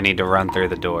in, I need to run through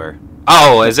the door.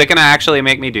 Oh, is it gonna actually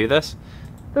make me do this?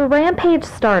 The rampage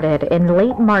started in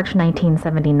late March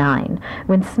 1979,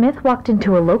 when Smith walked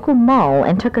into a local mall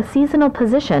and took a seasonal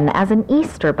position as an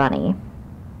Easter bunny.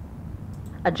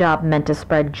 A job meant to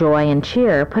spread joy and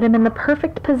cheer put him in the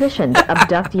perfect position to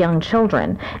abduct young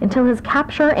children until his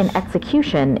capture and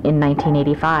execution in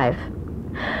 1985.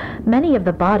 Many of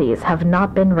the bodies have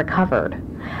not been recovered.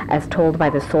 As told by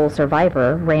the sole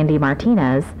survivor, Randy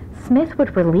Martinez, Smith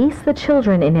would release the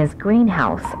children in his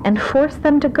greenhouse and force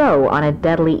them to go on a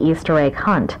deadly Easter egg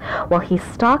hunt while he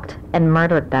stalked and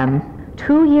murdered them.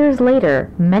 2 years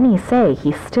later, many say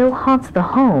he still haunts the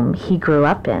home he grew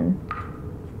up in.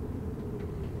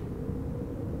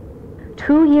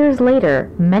 2 years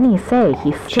later, many say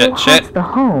he still haunts the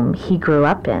home he grew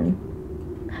up in.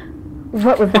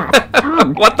 What was that?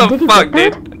 Tom, What the did you fuck,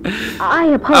 get that? dude? I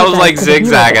apologize. I was like to the viewers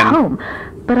zigzagging. at home,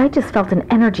 but I just felt an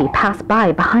energy pass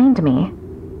by behind me.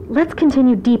 Let's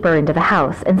continue deeper into the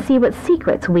house and see what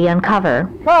secrets we uncover.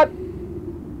 Cut!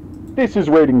 This is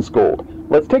Ratings Gold.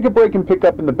 Let's take a break and pick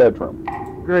up in the bedroom.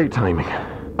 Great timing.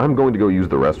 I'm going to go use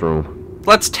the restroom.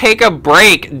 Let's take a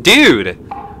break. Dude,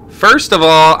 first of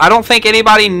all, I don't think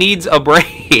anybody needs a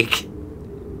break.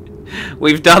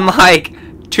 We've done like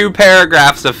 2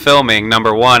 paragraphs of filming,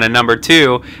 number 1, and number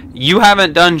 2, you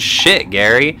haven't done shit,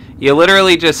 Gary. You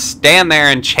literally just stand there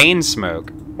and chain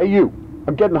smoke. Hey, you.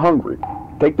 I'm getting hungry.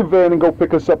 Take the van and go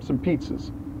pick us up some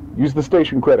pizzas. Use the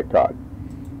station credit card.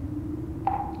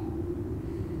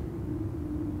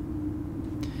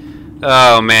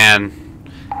 Oh, man.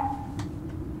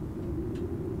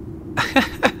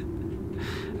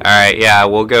 Alright, yeah,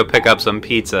 we'll go pick up some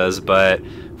pizzas, but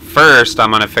first I'm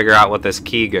gonna figure out what this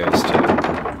key goes to.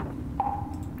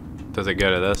 Does it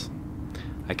go to this?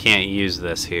 I can't use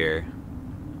this here.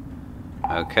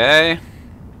 Okay.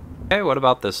 Okay, what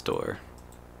about this door?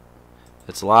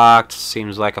 It's locked.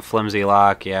 Seems like a flimsy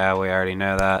lock. Yeah, we already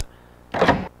know that.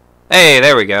 Hey,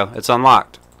 there we go. It's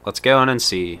unlocked. Let's go in and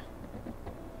see.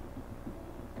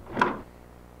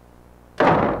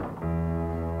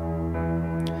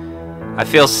 I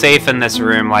feel safe in this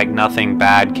room, like nothing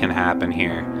bad can happen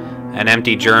here. An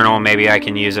empty journal, maybe I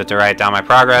can use it to write down my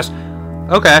progress.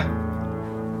 Okay.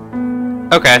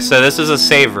 Okay, so this is a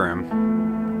save room.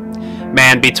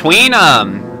 Man, between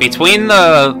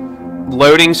the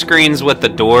loading screens with the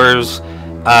doors,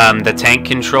 the tank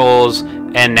controls,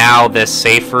 and now this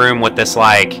safe room with this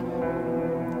like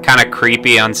kind of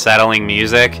creepy, unsettling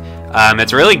music,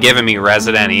 it's really giving me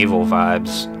Resident Evil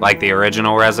vibes, like the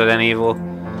original Resident Evil.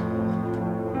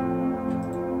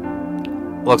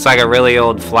 Looks like a really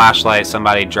old flashlight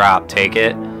somebody dropped. Take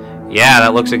it. Yeah,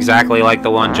 that looks exactly like the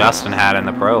one Justin had in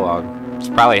the prologue. It's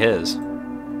probably his.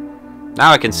 Now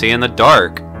I can see in the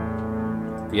dark.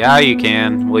 Yeah, you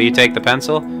can. Will you take the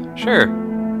pencil? Sure.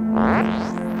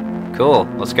 Cool.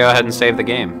 Let's go ahead and save the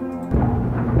game.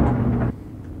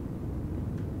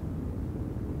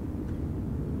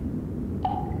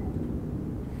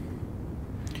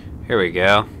 Here we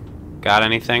go. Got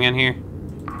anything in here?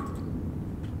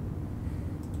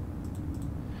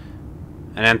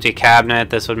 An empty cabinet.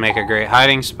 This would make a great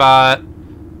hiding spot.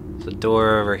 There's a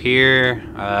door over here,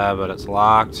 but it's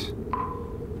locked.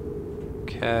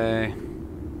 Okay.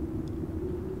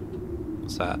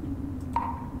 What's that?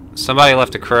 Somebody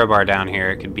left a crowbar down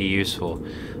here. It could be useful.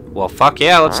 Well, fuck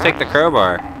yeah, let's take the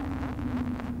crowbar.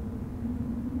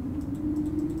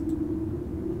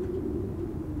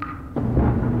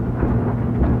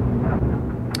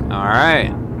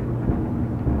 Alright.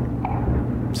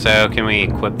 So, can we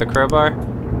equip the crowbar?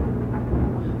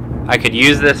 I could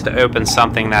use this to open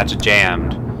something that's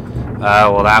jammed.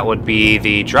 Well, that would be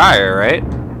the dryer, right?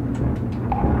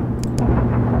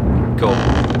 Cool.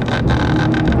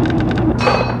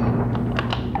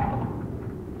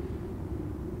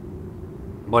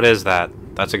 What is that?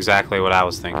 That's exactly what I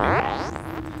was thinking.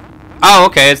 Oh,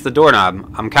 okay, it's the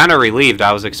doorknob. I'm kind of relieved.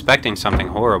 I was expecting something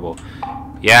horrible.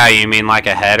 Yeah, you mean like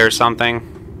a head or something?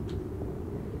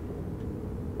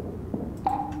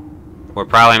 We're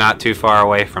probably not too far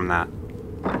away from that.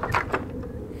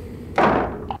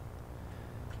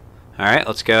 Alright,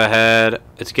 let's go ahead.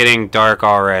 It's getting dark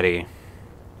already.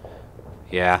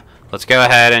 Yeah, let's go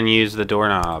ahead and use the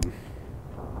doorknob.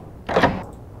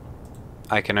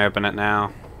 I can open it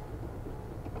now.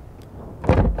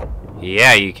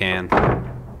 Yeah, you can.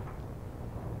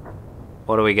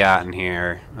 What do we got in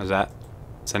here? Is that...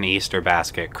 It's an Easter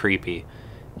basket. Creepy.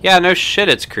 Yeah, no shit,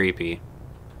 it's creepy.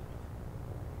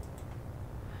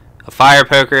 A fire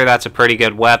poker, that's a pretty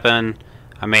good weapon.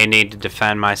 I may need to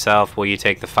defend myself. Will you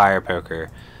take the fire poker?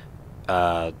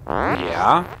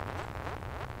 Yeah.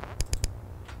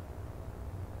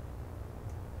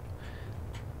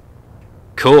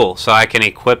 Cool, so I can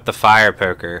equip the fire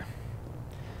poker.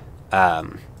 How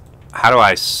do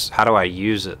I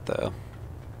use it though?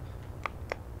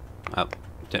 Oh,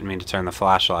 didn't mean to turn the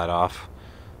flashlight off.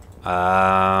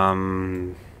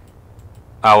 Oh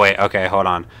wait, okay, hold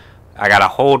on. I gotta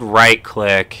hold right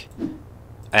click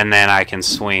and then I can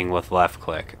swing with left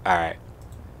click. Alright.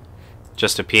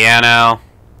 Just a piano.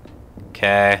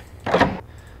 Okay.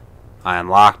 I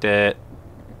unlocked it.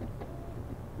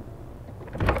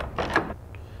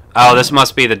 Oh, this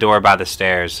must be the door by the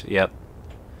stairs. Yep.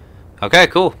 Okay,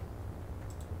 cool.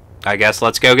 I guess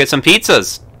let's go get some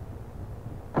pizzas.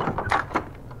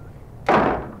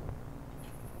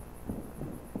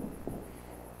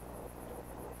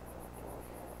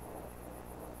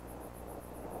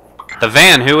 The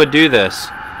van, who would do this?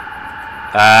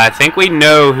 I think we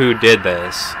know who did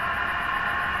this.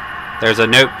 There's a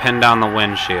note pinned on the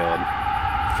windshield.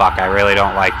 Fuck, I really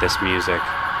don't like this music.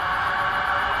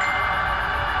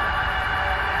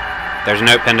 There's a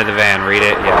note pinned to the van. Read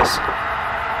it? Yes.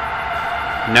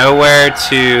 Nowhere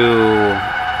to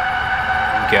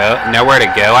go. Nowhere to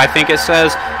go, I think it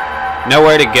says.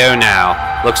 Nowhere to go now.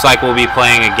 Looks like we'll be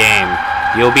playing a game.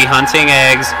 You'll be hunting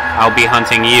eggs. I'll be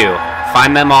hunting you.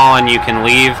 Find them all and you can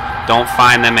leave. Don't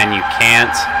find them and you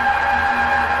can't.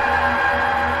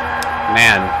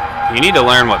 Man, you need to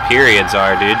learn what periods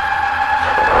are, dude.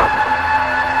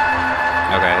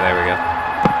 Okay, there we go.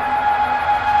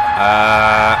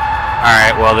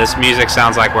 Alright, well this music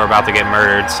sounds like we're about to get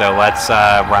murdered, so let's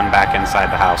run back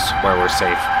inside the house where we're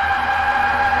safe.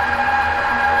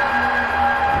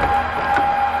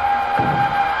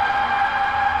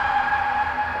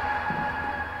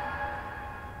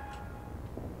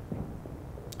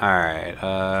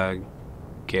 Alright,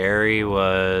 Gary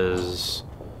was...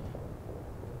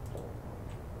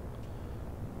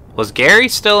 Was Gary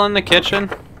still in the kitchen?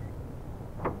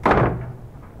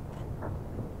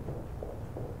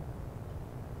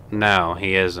 No,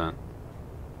 he isn't.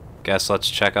 Guess let's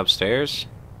check upstairs.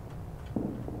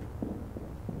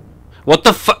 What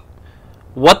the fuck?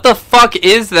 What the fuck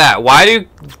is that? Why do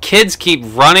kids keep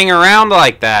running around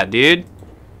like that, dude?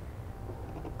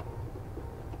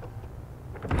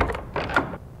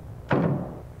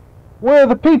 Where are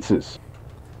the pizzas?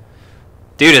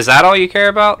 Dude, is that all you care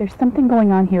about? There's something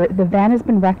going on here. The van has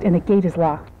been wrecked and the gate is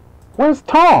locked. Where's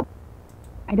Tom?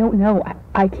 I don't know.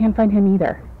 I can't find him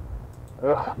either.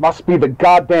 Must be the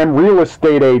goddamn real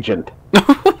estate agent.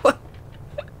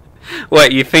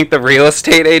 What, you think the real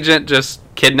estate agent just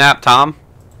kidnapped Tom?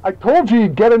 I told you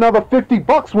you'd get another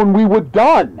 $50 when we were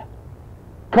done.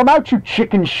 Come out, you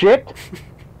chicken shit.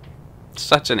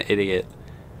 Such an idiot.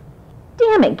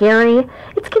 Damn it, Gary.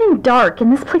 It's getting dark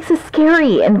and this place is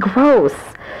scary and gross.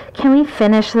 Can we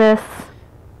finish this?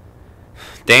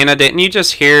 Dana, didn't you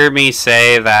just hear me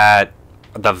say that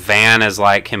the van is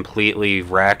like completely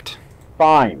wrecked?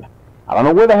 Fine. I don't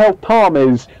know where the hell Tom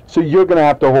is, so you're gonna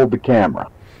have to hold the camera.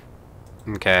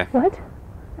 Okay. What?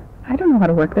 I don't know how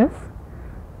to work this.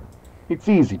 It's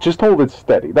easy. Just hold it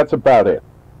steady. That's about it.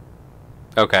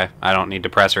 Okay. I don't need to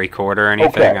press record or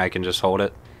anything. Okay. I can just hold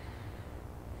it.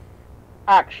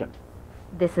 Action.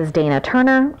 This is Dana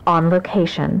Turner on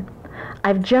location.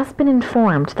 I've just been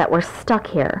informed that we're stuck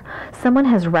here. Someone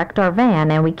has wrecked our van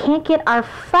and we can't get our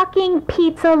fucking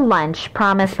pizza lunch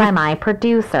promised by my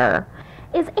producer.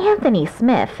 Is Anthony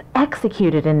Smith,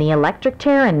 executed in the electric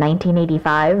chair in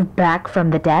 1985, back from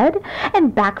the dead?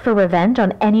 And back for revenge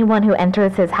on anyone who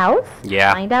enters his house?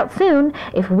 Yeah. Find out soon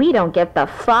if we don't get the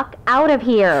fuck out of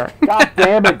here. God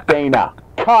damn it, Dana.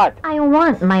 Cut. I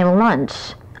want my lunch.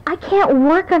 I can't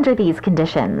work under these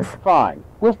conditions. Fine.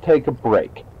 We'll take a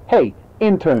break. Hey,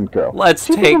 intern girl. Let's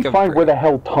see if we take can a find break. where the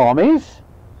hell Tom is.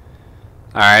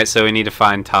 Alright, so we need to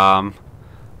find Tom.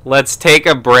 Let's take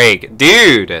a break.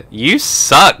 Dude, you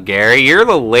suck, Gary. You're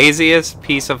the laziest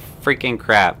piece of freaking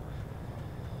crap.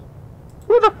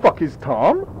 Where the fuck is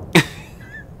Tom?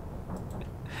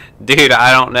 Dude,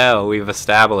 I don't know. We've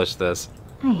established this.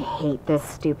 I hate this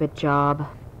stupid job.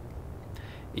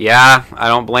 Yeah, I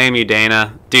don't blame you,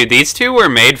 Dana. Dude, these two were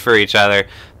made for each other.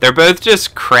 They're both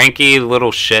just cranky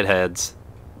little shitheads.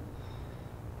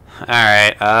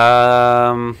 Alright,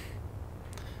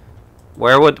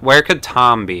 where could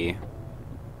Tom be?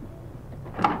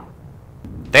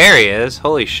 There he is.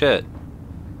 Holy shit.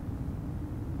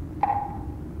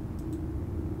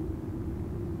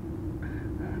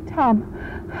 Tom,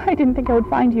 I didn't think I would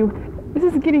find you. This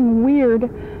is getting weird.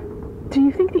 Do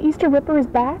you think the Easter Ripper is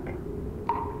back?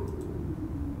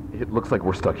 It looks like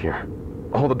we're stuck here.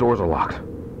 All the doors are locked.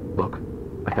 Look,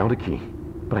 I found a key,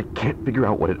 but I can't figure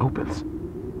out what it opens.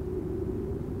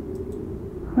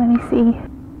 Let me see.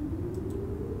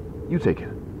 You take it.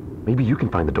 Maybe you can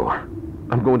find the door.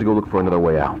 I'm going to go look for another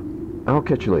way out. I'll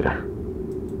catch you later.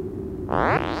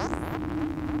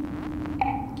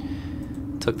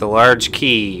 Took the large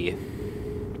key.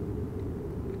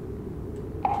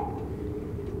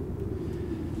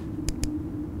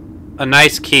 A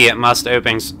nice key. It must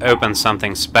open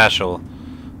something special.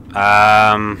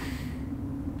 That's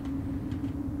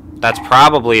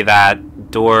probably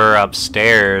that door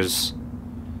upstairs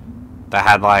that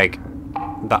had like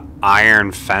the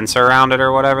iron fence around it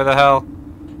or whatever the hell.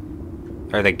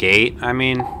 Or the gate, I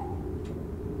mean.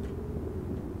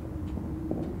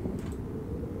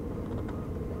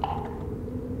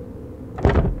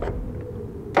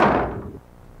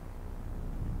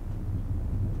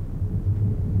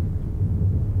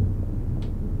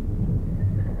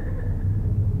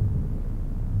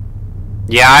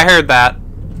 Yeah, I heard that.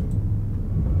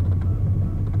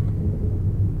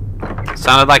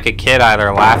 Sounded like a kid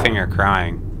either laughing or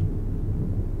crying.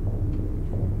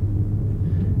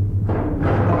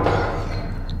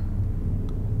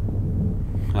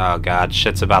 Oh god,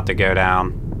 shit's about to go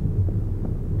down.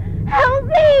 Help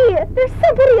me! There's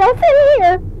somebody else in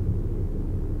here!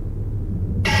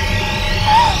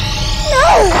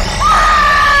 No!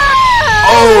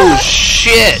 Oh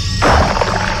shit!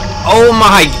 Oh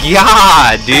my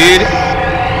god, dude!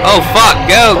 Oh fuck,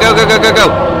 go, go, go, go, go, go!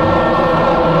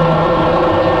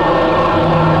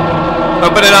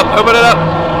 Open it up, open it up!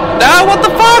 No, what the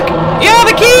fuck? Yeah,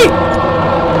 the key!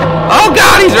 Oh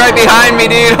god, he's right behind me,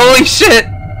 dude! Holy shit!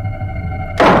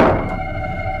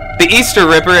 The Easter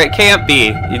Ripper, it can't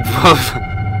be.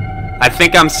 I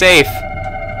think I'm safe.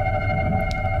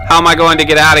 How am I going to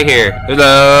get out of here?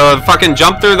 Fucking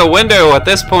jump through the window at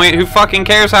this point. Who fucking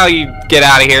cares how you get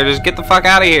out of here? Just get the fuck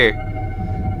out of here.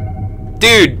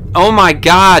 Dude, oh my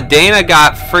god, Dana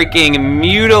got freaking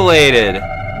mutilated.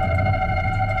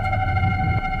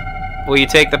 Will you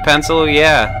take the pencil?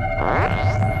 Yeah.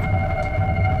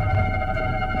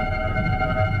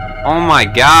 Oh my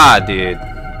god, dude.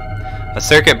 A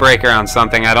circuit breaker on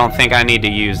something. I don't think I need to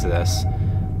use this.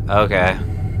 Okay.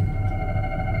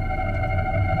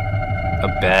 A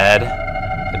bed.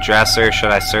 A dresser. Should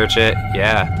I search it?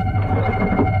 Yeah.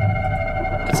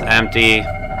 It's empty.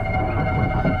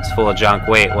 It's full of junk.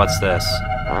 Wait, what's this?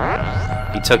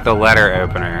 He took the letter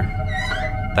opener.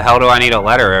 The hell do I need a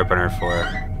letter opener for?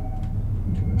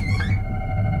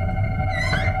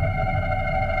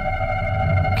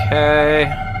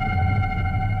 Okay.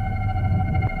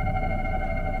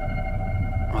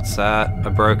 What's that? A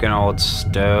broken old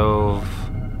stove.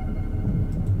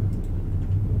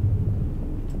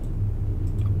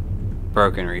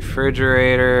 Broken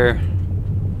refrigerator.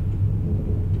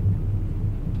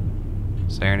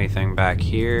 Is there anything back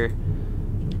here?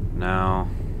 No.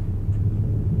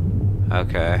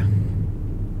 Okay.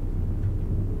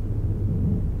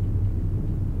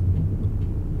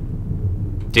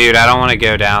 Dude, I don't want to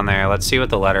go down there. Let's see what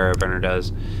the letter opener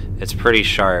does. It's pretty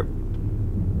sharp.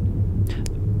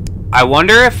 I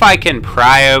wonder if I can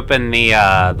pry open the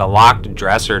locked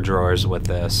dresser drawers with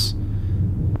this.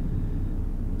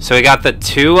 So we got the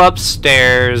two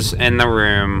upstairs in the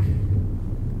room.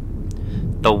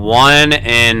 The one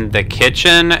in the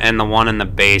kitchen and the one in the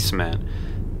basement.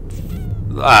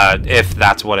 If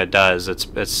that's what it does.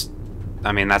 It's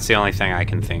I mean, that's the only thing I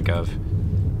can think of.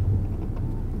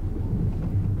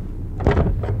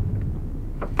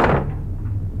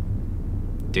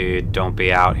 Dude, don't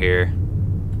be out here.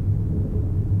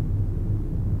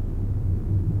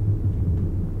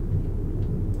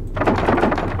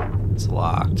 It's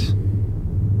locked.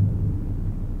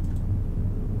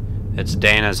 It's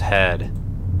Dana's head.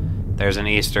 There's an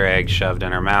Easter egg shoved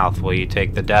in her mouth. Will you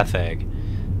take the death egg?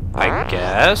 I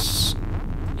guess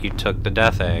you took the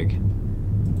death egg.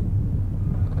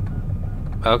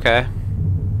 Okay.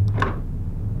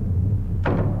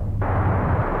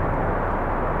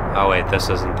 Oh wait, this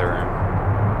isn't the room.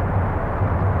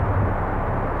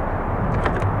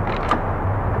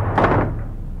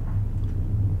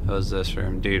 What was this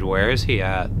room? Dude, where is he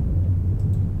at?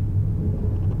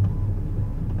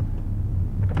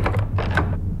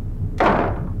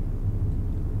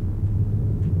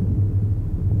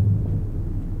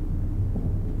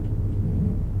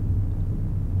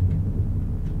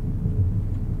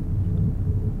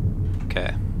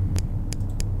 Okay.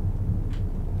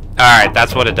 Alright,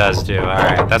 that's what it does do.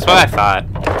 Alright, that's what I thought.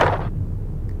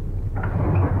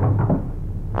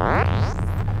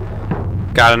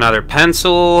 Got another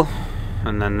pencil,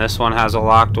 and then this one has a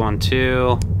locked one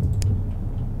too.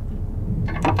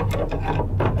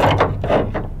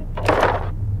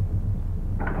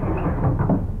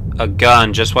 A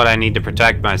gun, just what I need to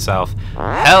protect myself.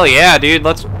 Hell yeah, dude,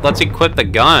 let's equip the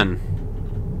gun.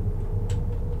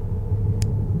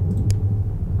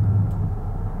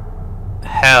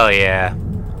 Hell yeah.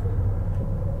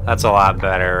 That's a lot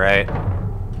better, right?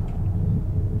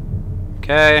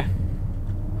 Okay.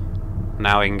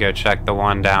 Now we can go check the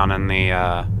one down in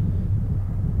the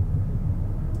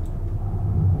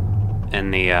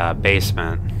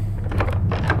basement.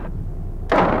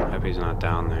 Hope he's not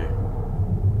down there.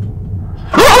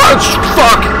 Oh,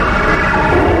 fuck!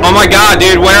 Oh my god,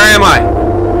 dude, where am I?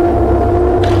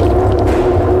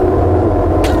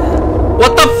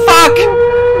 What the fuck?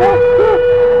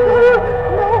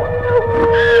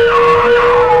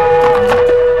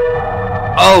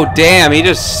 Oh damn, he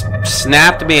just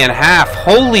snapped me in half.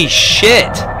 Holy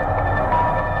shit!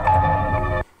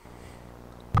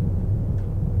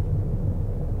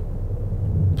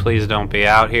 Please don't be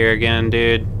out here again,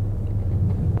 dude.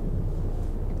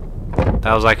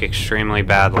 That was like extremely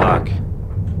bad luck.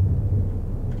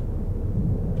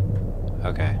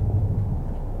 Okay.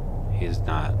 He's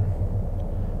not.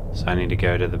 So I need to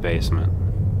go to the basement.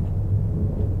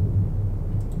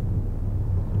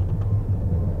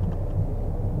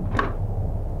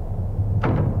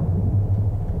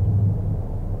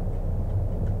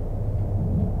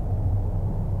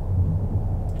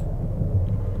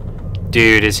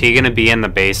 Dude, is he gonna be in the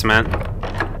basement?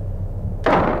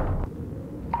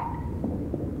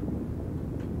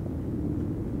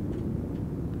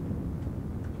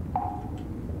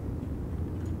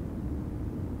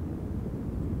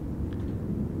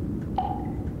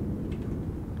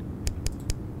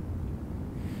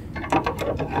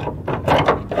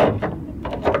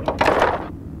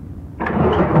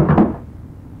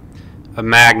 A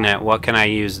magnet, what can I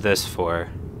use this for?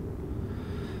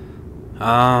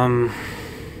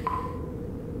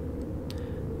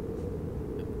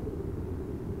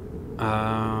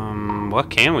 What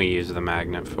can we use the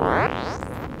magnet for?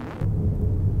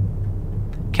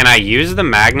 Can I use the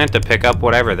magnet to pick up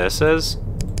whatever this is?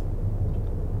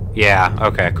 Yeah,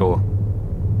 okay, cool.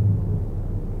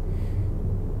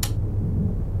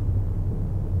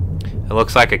 It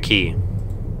looks like a key.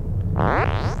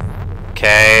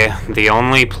 Okay, the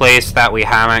only place that we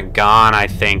haven't gone, I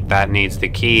think, that needs the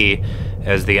key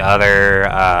is the other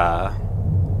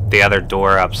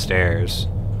door upstairs.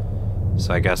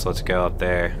 So I guess let's go up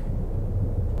there.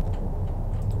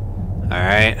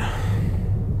 Alright.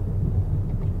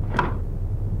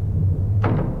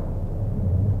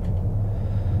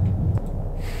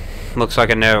 Looks like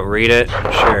a note. Read it?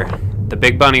 Sure. The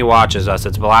big bunny watches us.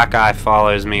 Its black eye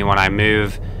follows me when I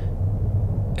move.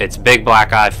 Its big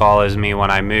black eye follows me when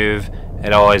I move.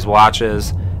 It always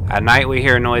watches. At night we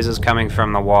hear noises coming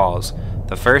from the walls.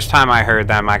 The first time I heard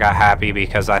them, I got happy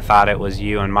because I thought it was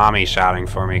you and Mommy shouting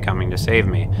for me, coming to save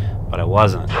me. But it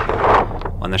wasn't.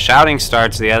 When the shouting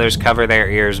starts, the others cover their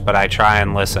ears, but I try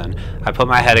and listen. I put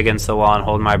my head against the wall and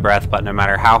hold my breath, but no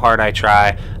matter how hard I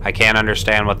try, I can't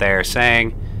understand what they are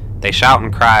saying. They shout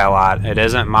and cry a lot. It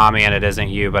isn't Mommy and it isn't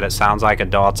you, but it sounds like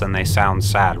adults and they sound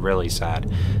sad, really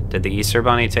sad. Did the Easter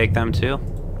Bunny take them too?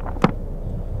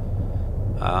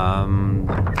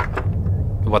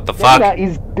 What the fuck? Dana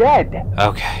is dead.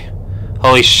 Okay.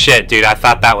 Holy shit, dude, I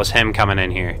thought that was him coming in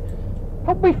here.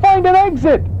 Help me find an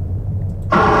exit!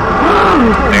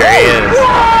 There he is.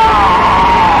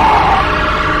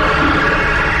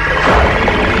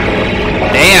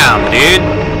 Damn, dude.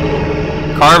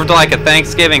 Carved like a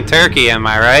Thanksgiving turkey, am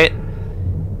I right?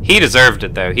 He deserved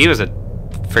it, though. He was a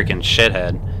freaking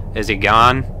shithead. Is he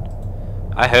gone?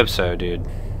 I hope so, dude.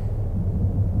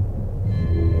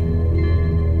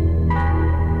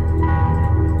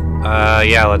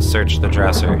 Yeah, let's search the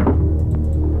dresser.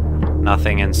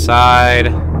 Nothing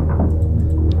inside.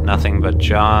 Nothing but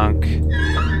junk.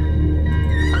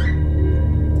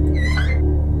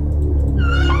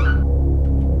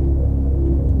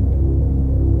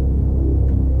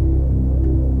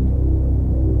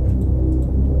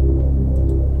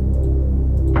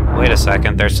 Wait a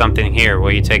second, there's something here.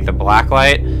 Will you take the black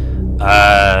light?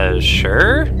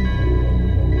 Sure?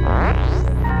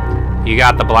 You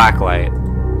got the black light.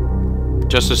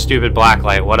 Just a stupid black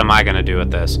light. What am I gonna do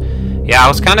with this? Yeah, I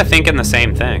was kind of thinking the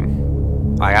same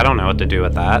thing. Like, I don't know what to do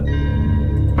with that.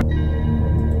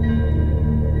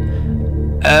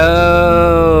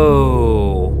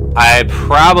 Oh, I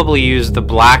probably used the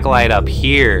black light up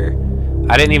here.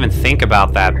 I didn't even think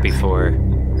about that before.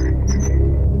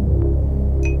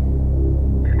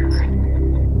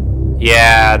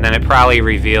 Yeah, then it probably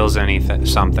reveals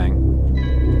something.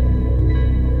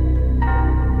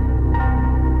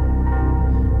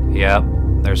 Yep,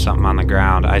 there's something on the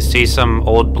ground. I see some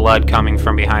old blood coming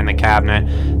from behind the cabinet.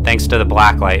 Thanks to the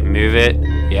black light. Move it?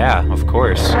 Yeah, of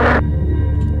course.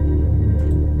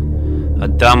 A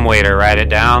dumbwaiter, write it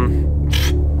down?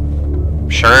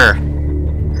 Sure.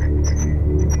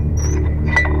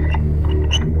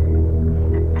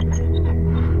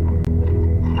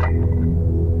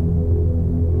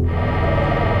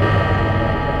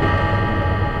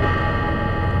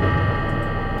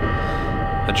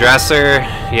 A dresser,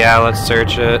 yeah, let's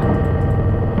search it.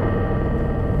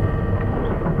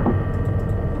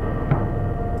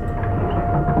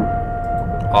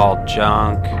 All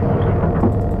junk.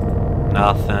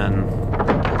 Nothing.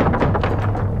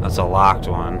 That's a locked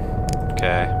one.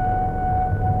 Okay.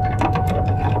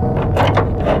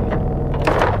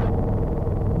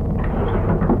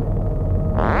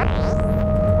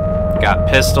 Got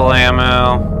pistol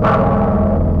ammo.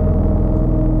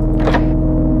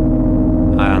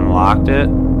 I unlocked it.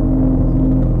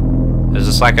 Is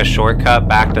this like a shortcut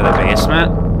back to the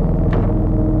basement?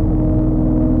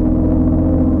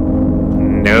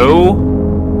 No,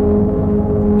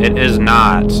 it is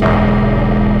not.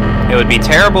 It would be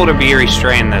terrible to be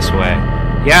restrained this way.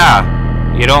 Yeah,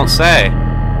 you don't say.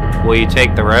 Will you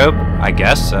take the rope? I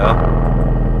guess so.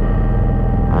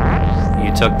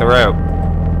 You took the rope.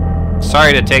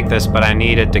 Sorry to take this, but I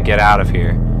needed to get out of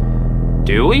here.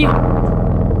 Do we?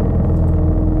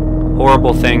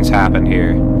 Horrible things happen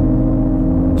here.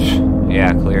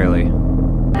 Yeah, clearly.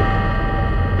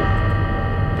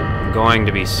 I'm going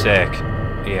to be sick.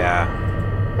 Yeah.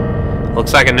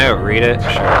 Looks like a note. Read it?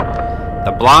 Sure.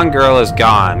 The blonde girl is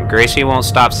gone. Gracie won't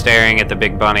stop staring at the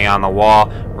big bunny on the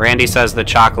wall. Randy says the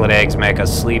chocolate eggs make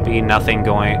us sleepy. Not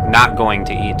going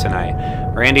to eat tonight.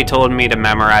 Randy told me to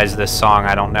memorize this song.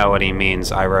 I don't know what he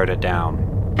means. I wrote it down.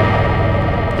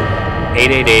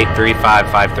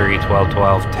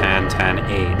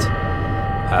 888-3553-1212-10-10-8.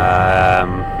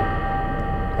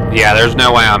 Yeah, there's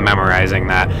no way I'm memorizing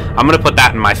that. I'm gonna put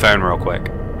that in my phone real quick.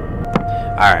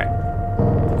 Alright.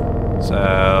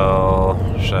 So,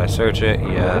 should I search it?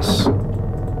 Yes.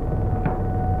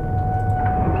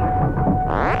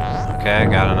 Okay,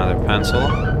 got another pencil.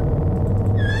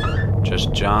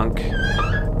 Just junk.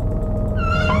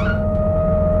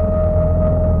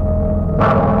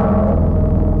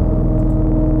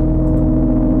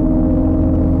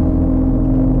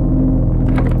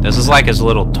 This is like his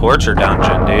little torture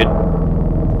dungeon, dude.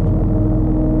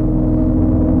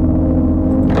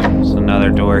 There's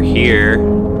another door here.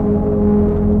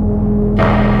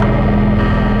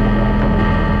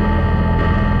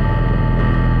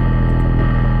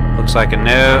 Looks like a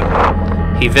note.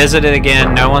 He visited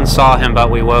again. No one saw him,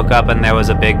 but we woke up and there was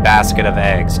a big basket of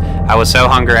eggs. I was so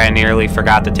hungry I nearly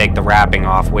forgot to take the wrapping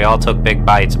off. We all took big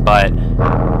bites, but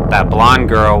that blonde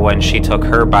girl, when she took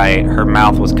her bite, her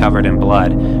mouth was covered in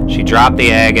blood. She dropped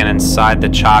the egg, and inside the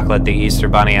chocolate, the Easter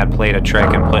Bunny had played a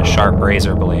trick and put sharp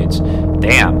razor blades.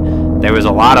 Damn. There was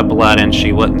a lot of blood, and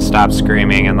she wouldn't stop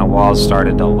screaming, and the walls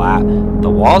started to laugh. The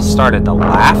walls started to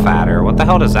laugh at her? What the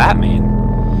hell does that mean?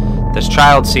 This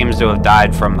child seems to have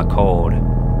died from the cold.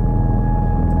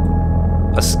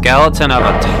 A skeleton of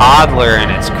a toddler in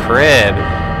its crib.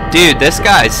 Dude, this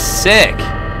guy's sick.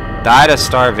 Died of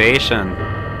starvation.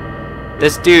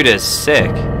 This dude is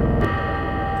sick.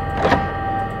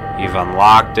 You've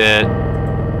unlocked it.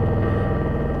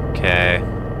 Okay.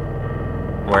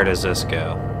 Where does this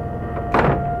go?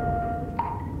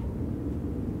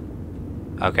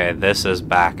 Okay, this is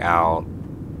back out.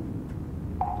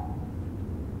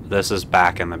 This is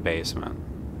back in the basement.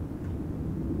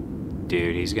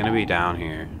 Dude, he's gonna be down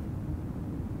here.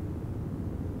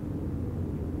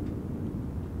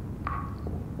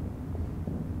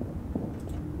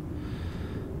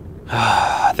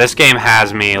 This game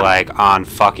has me, like, on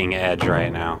fucking edge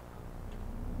right now.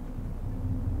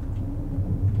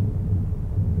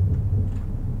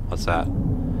 What's that?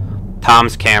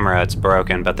 Tom's camera, it's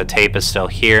broken, but the tape is still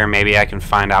here. Maybe I can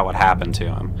find out what happened to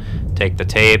him. Take the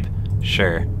tape.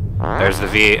 Sure. There's the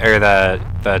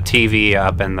TV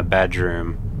up in the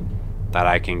bedroom that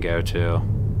I can go to.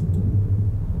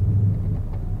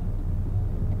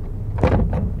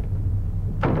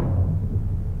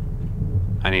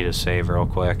 I need to save real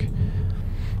quick.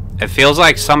 It feels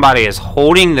like somebody is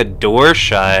holding the door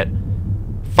shut.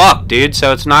 Fuck, dude,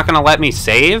 so it's not gonna let me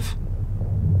save?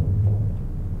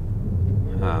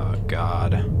 Oh,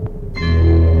 God.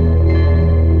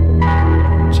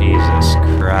 Jesus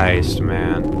Christ,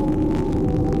 man.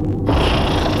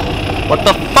 What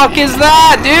the fuck is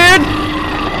that, dude?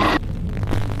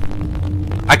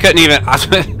 I couldn't even...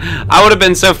 I would have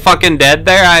been so fucking dead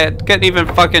there, I couldn't even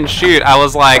fucking shoot. I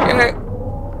was like...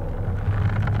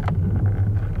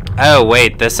 Oh,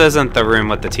 wait, this isn't the room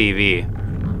with the TV.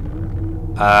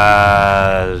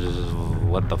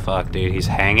 What the fuck, dude? He's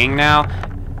hanging now?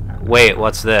 Wait,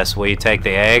 what's this? Will you take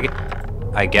the egg?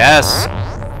 I guess.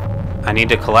 I need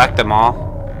to collect them all.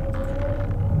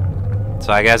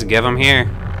 So I guess give them here.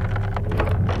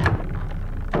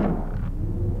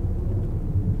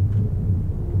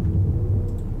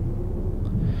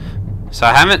 So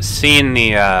I haven't seen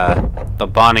the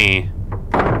bunny.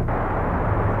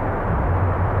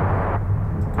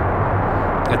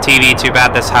 The TV, too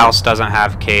bad this house doesn't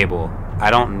have cable.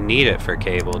 I don't need it for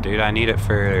cable, dude. I need it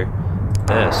for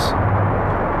this.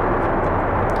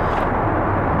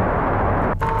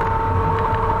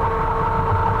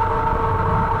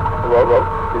 Hello?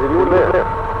 Is anyone there?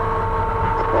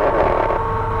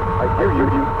 I hear you.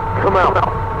 Come out.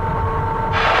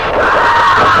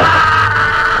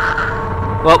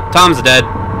 Well, Tom's dead.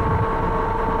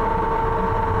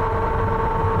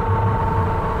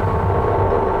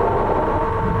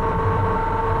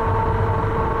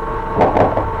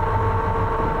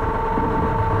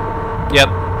 Yep,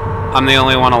 I'm the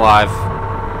only one alive.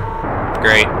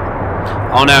 Great.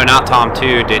 Oh no, not Tom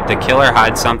too. Did the killer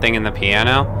hide something in the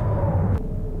piano?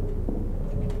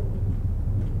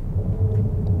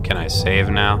 Can I save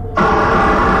now?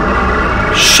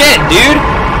 Shit, dude!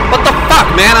 What the fuck,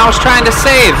 man? I was trying to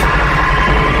save!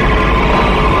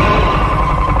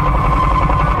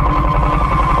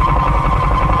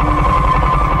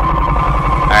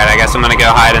 Alright, I guess I'm gonna go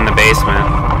hide in the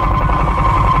basement.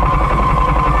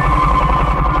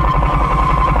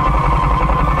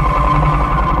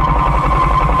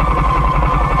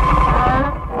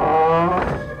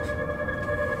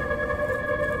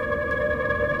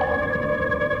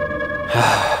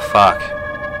 Fuck.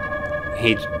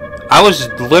 I was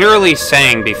literally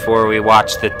saying before we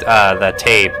watched the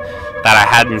tape that I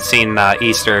hadn't seen the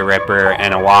Easter Ripper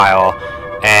in a while,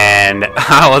 and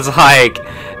I was like,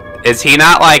 is he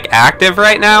not, like, active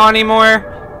right now anymore?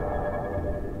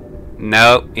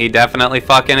 Nope, he definitely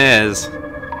fucking is.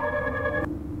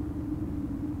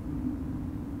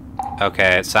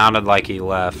 Okay, it sounded like he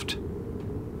left.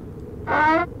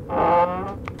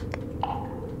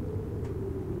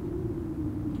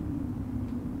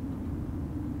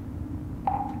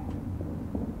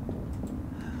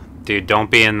 Dude, don't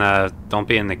be in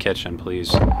the kitchen,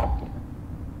 please.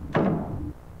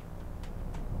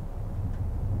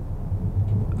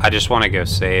 I just want to go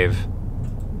save.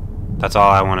 That's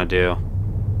all I want to do.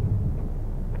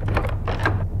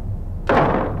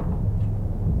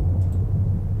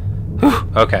 Whew,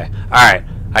 okay. Alright.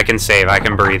 I can save. I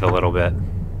can breathe a little bit.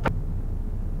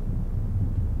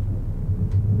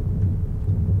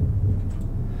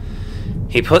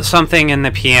 He put something in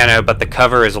the piano, but the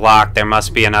cover is locked. There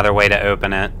must be another way to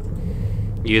open it.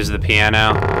 Use the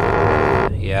piano.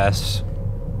 Yes.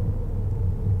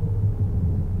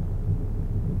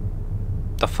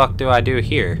 The fuck do I do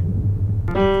here?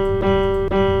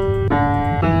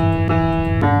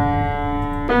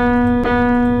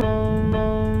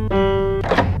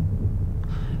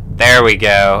 There we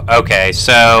go. Okay,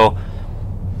 so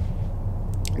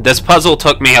this puzzle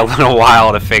took me a little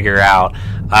while to figure out.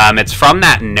 It's from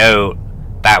that note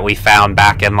that we found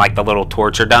back in, like, the little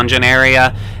torture dungeon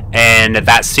area, And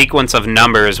that sequence of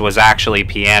numbers was actually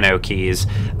piano keys,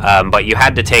 but you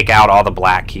had to take out all the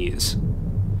black keys.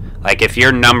 Like if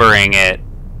you're numbering it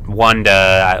 1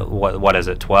 to, what is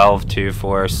it, 12, 2,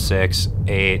 4, 6,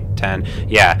 8, 10.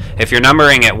 Yeah, if you're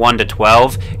numbering it 1 to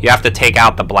 12, you have to take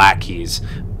out the black keys.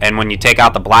 And when you take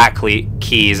out the black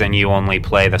keys and you only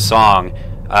play the song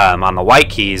on the white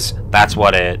keys, that's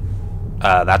what it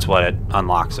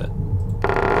unlocks it.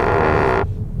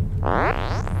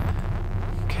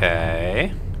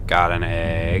 Okay, got an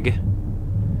egg.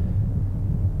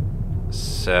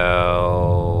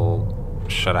 So,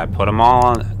 should I put them all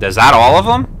on? Is that all of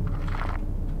them?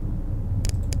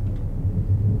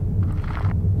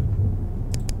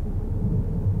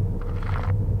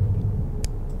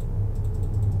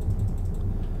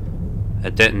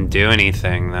 It didn't do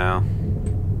anything, though.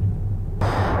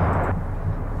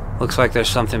 Looks like there's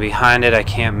something behind it. I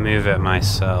can't move it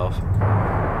myself.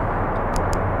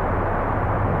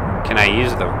 Can I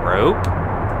use the rope?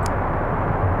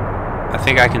 I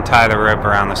think I can tie the rope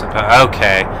around this.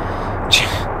 Okay.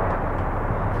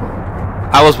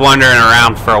 I was wandering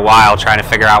around for a while trying to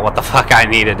figure out what the fuck I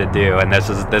needed to do, and this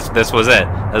was it. This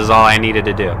is all I needed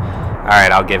to do.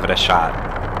 Alright, I'll give it a shot.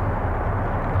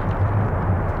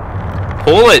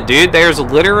 Pull it, dude. There's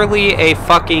literally a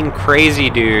fucking crazy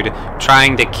dude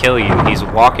trying to kill you. He's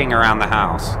walking around the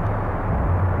house.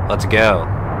 Let's go.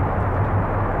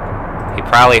 He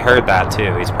probably heard that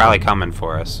too. He's probably coming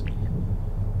for us.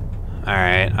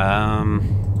 Alright,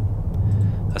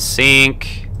 a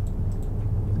sink.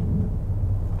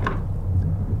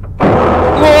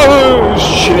 Whoa,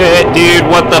 shit, dude.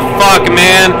 What the fuck,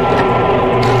 man?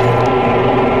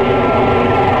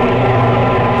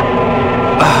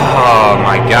 Oh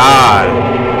my god.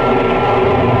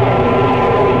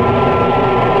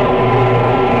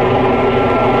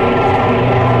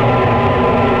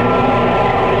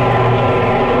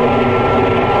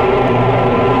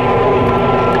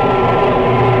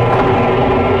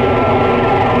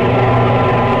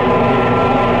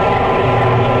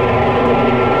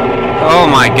 Oh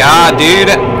my god, dude.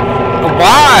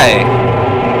 Why?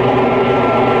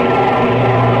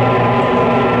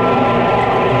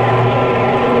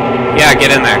 Yeah,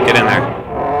 get in there, get in there.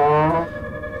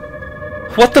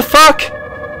 What the fuck?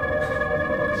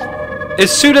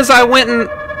 As soon as I went in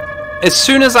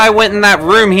that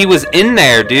room, he was in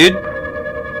there, dude.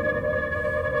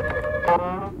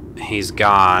 He's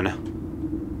gone.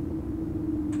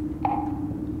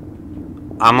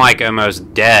 I'm like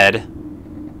almost dead.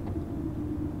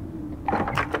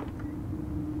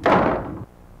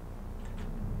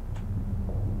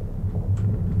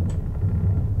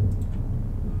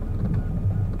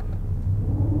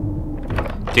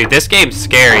 Dude, this game's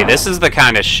scary. This is the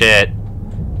kind of shit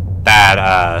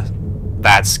that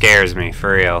that scares me,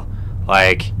 for real.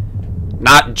 Like,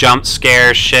 not jump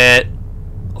scare shit,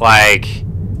 like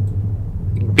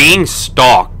being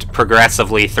stalked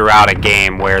progressively throughout a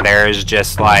game where there is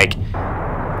just like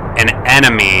an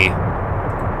enemy,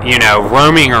 you know,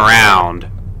 roaming around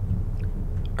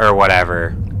or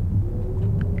whatever.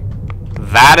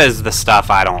 That is the stuff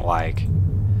I don't like.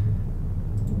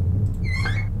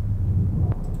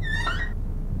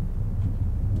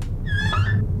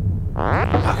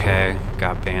 Okay,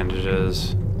 got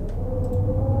bandages.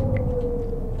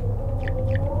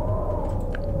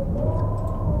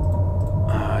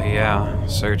 Yeah,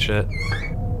 search it.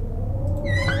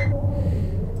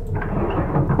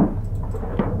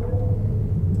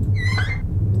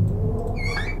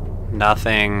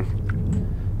 Nothing.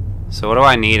 So what do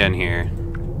I need in here?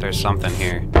 There's something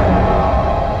here.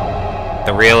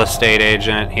 The real estate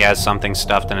agent, he has something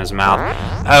stuffed in his mouth.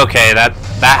 Okay, that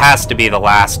has to be the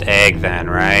last egg then,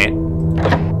 right?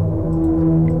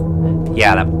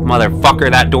 Yeah, that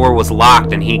motherfucker, that door was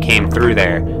locked and he came through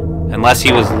there. Unless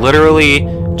he was literally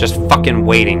just fucking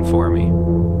waiting for me.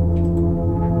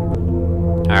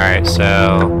 Alright,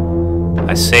 so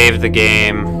I saved the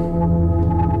game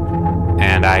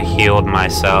and I healed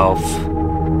myself.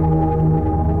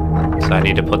 So I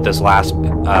need to put this last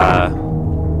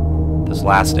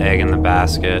egg in the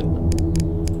basket.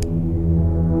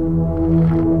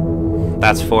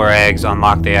 That's 4 eggs.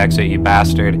 Unlock the exit, you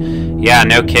bastard. Yeah,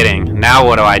 no kidding. Now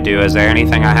what do I do? Is there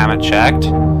anything I haven't checked?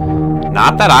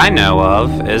 Not that I know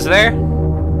of. Is there?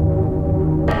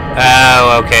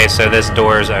 Oh, okay, so this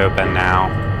door's open now.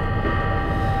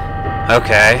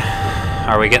 Okay.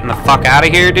 Are we getting the fuck out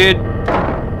of here, dude?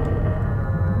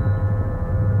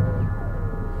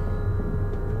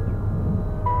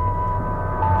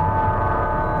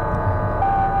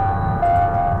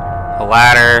 A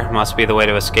ladder must be the way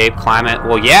to escape. Climb it.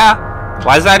 Well, yeah.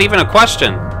 Why is that even a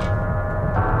question?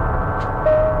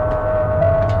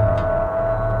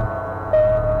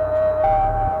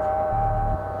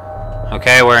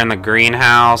 Okay, we're in the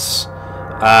greenhouse.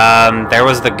 There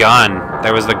was the gun.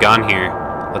 There was the gun here.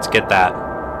 Let's get that.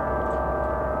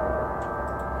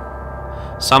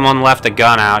 Someone left a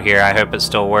gun out here. I hope it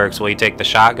still works. Will you take the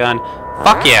shotgun?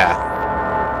 Fuck yeah.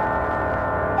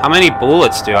 How many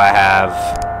bullets do I have?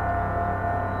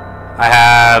 I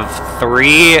have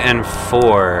 3 and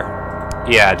 4.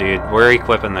 Yeah, dude. We're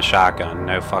equipping the shotgun.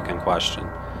 No fucking question.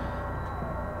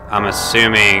 I'm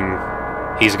assuming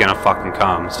he's gonna fucking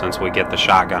come since we get the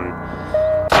shotgun.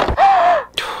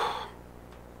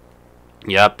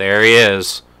 Yep, there he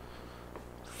is.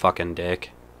 Fucking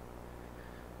dick.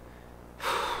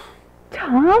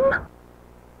 Tom?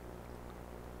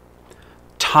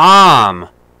 Tom!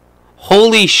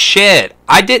 Holy shit!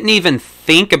 I didn't even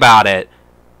think about it.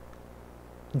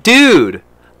 Dude!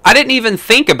 I didn't even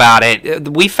think about it.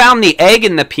 We found the egg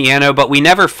in the piano, but we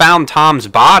never found Tom's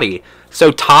body.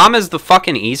 So Tom is the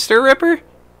fucking Easter Ripper?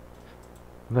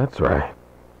 That's right.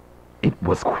 It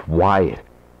was quiet,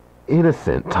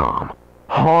 innocent Tom.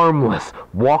 Harmless.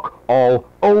 Walk all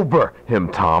over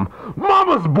him, Tom.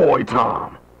 Mama's boy,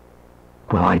 Tom.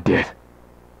 Well, I did.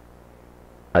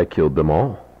 I killed them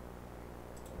all.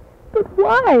 But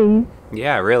why?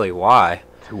 Yeah, really, why?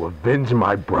 To avenge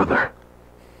my brother.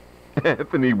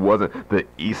 Anthony wasn't the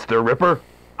Easter Ripper.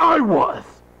 I was.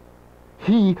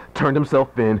 He turned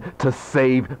himself in to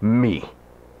save me.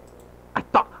 I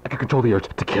thought I could control the urge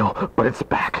to kill, but it's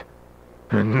back.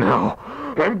 And now,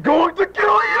 I'm going to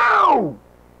kill you!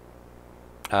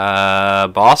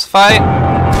 Boss fight?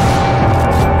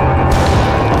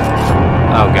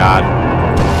 Oh god.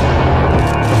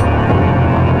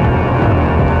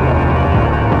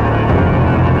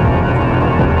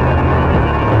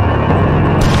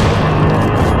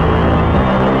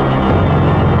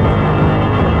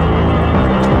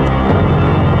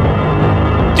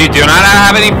 Dude, do not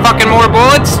have any fucking more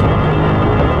bullets?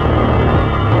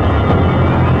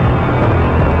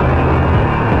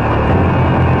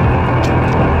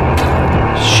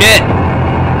 Shit.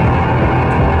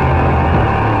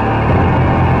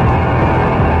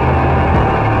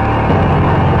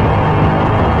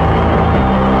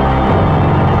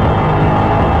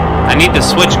 I need to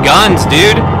switch guns,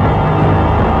 dude.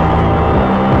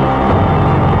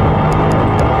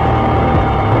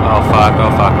 Oh fuck,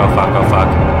 oh fuck, oh fuck, oh fuck.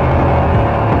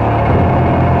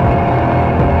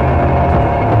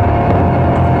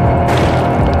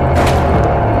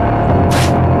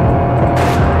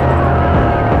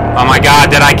 Oh my god,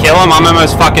 did I kill him? I'm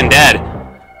almost fucking dead.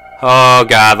 Oh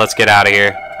god, let's get out of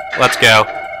here. Let's go.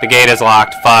 The gate is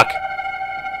locked. Fuck.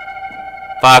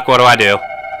 Fuck, what do I do?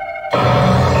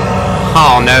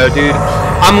 Oh no, dude.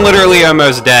 I'm literally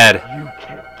almost dead. You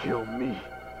can't kill me.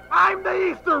 I'm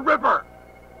the Easter Ripper!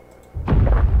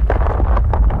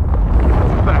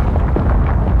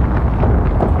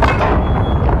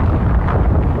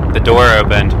 The door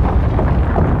opened.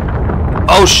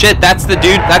 Oh shit, that's the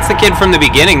dude, that's the kid from the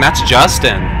beginning. That's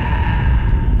Justin.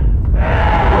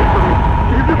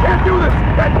 You can't do this!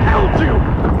 That killed you!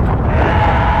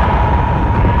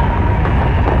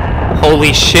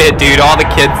 Holy shit, dude. All the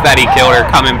kids that he killed are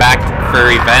coming back for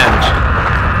revenge.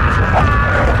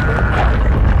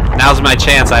 Now's my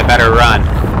chance. I better run.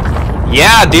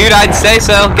 Yeah, dude, I'd say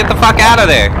so. Get the fuck out of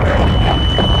there.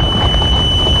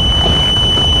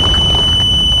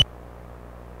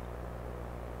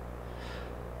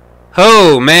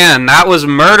 Oh, man. That was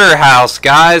Murder House,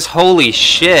 guys. Holy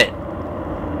shit.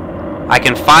 I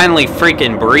can finally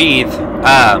freaking breathe.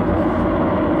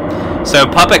 So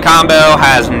Puppet Combo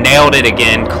has nailed it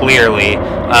again, clearly.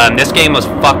 This game was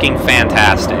fucking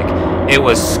fantastic. It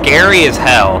was scary as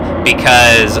hell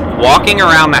because walking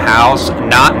around the house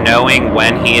not knowing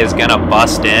when he is gonna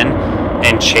bust in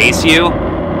and chase you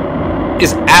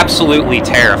is absolutely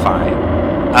terrifying.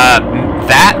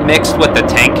 That mixed with the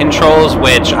tank controls,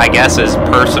 which I guess is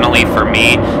personally for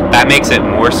me, that makes it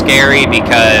more scary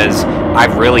because I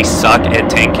really suck at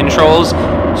tank controls.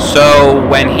 So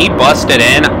when he busted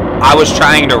in, I was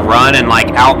trying to run and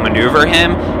like outmaneuver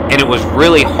him, and it was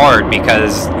really hard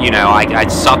because, you know, I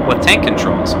suck with tank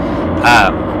controls.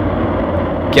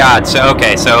 God, so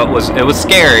okay, so it was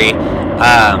scary.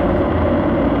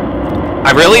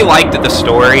 I really liked the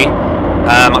story.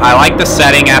 I like the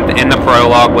setting in the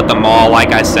prologue with the mall,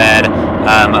 like I said.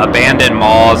 Abandoned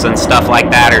malls and stuff like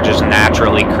that are just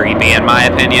naturally creepy in my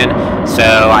opinion. So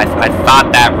I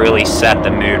thought that really set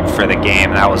the mood for the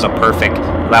game. That was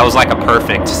like a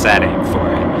perfect setting for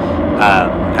it.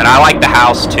 And I liked the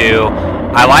house too.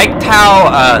 I liked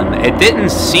how it didn't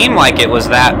seem like it was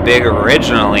that big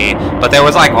originally, but there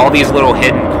was like all these little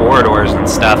hidden corridors and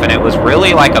stuff, and it was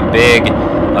really like a big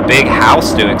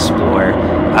house to explore.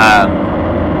 I really liked the house too. I liked how it didn't seem like it was that big originally, but there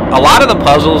was like all these little hidden corridors and stuff, and it was really like a big house to explore. I really liked the house too. I liked how it didn't seem like it was that big originally, but there was like all these little hidden corridors and stuff, and it was really like a big a lot of the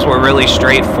puzzles were really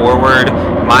straightforward,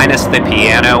 minus the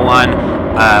piano one.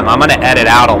 I'm going to edit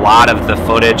out a lot of the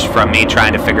footage from me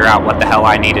trying to figure out what the hell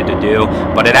I needed to do,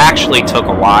 but it actually took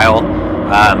a while,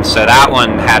 so that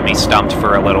one had me stumped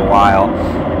for a little while.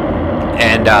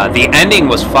 And the ending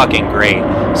was fucking great.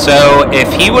 So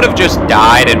if he would have just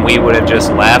died and we would have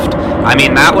just left, I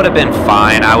mean, that would have been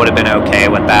fine. I would have been okay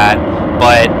with that.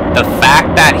 But the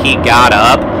fact that he got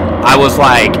up, I was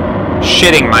like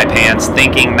shitting my pants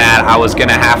thinking that I was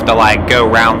gonna have to like go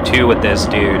round 2 with this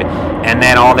dude, and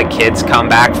then all the kids come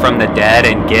back from the dead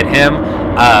and get him.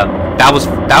 That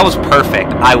was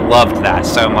perfect. I loved that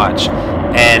so much.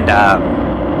 And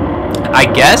I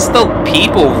guess the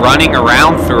people running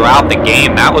around throughout the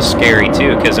game, that was scary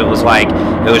too, because it was like,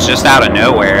 it was just out of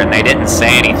nowhere and they didn't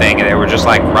say anything and they were just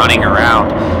like running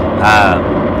around.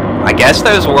 I guess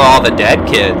those were all the dead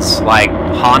kids, like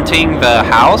haunting the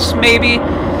house maybe?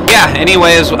 Yeah,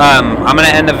 anyways, I'm going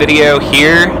to end the video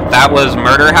here. That was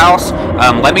Murder House.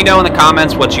 Let me know in the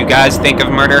comments what you guys think of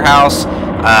Murder House.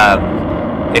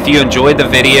 If you enjoyed the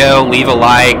video, leave a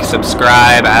like,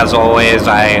 subscribe. As always,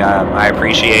 I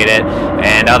appreciate it.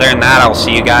 And other than that, I'll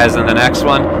see you guys in the next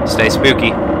one. Stay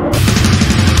spooky.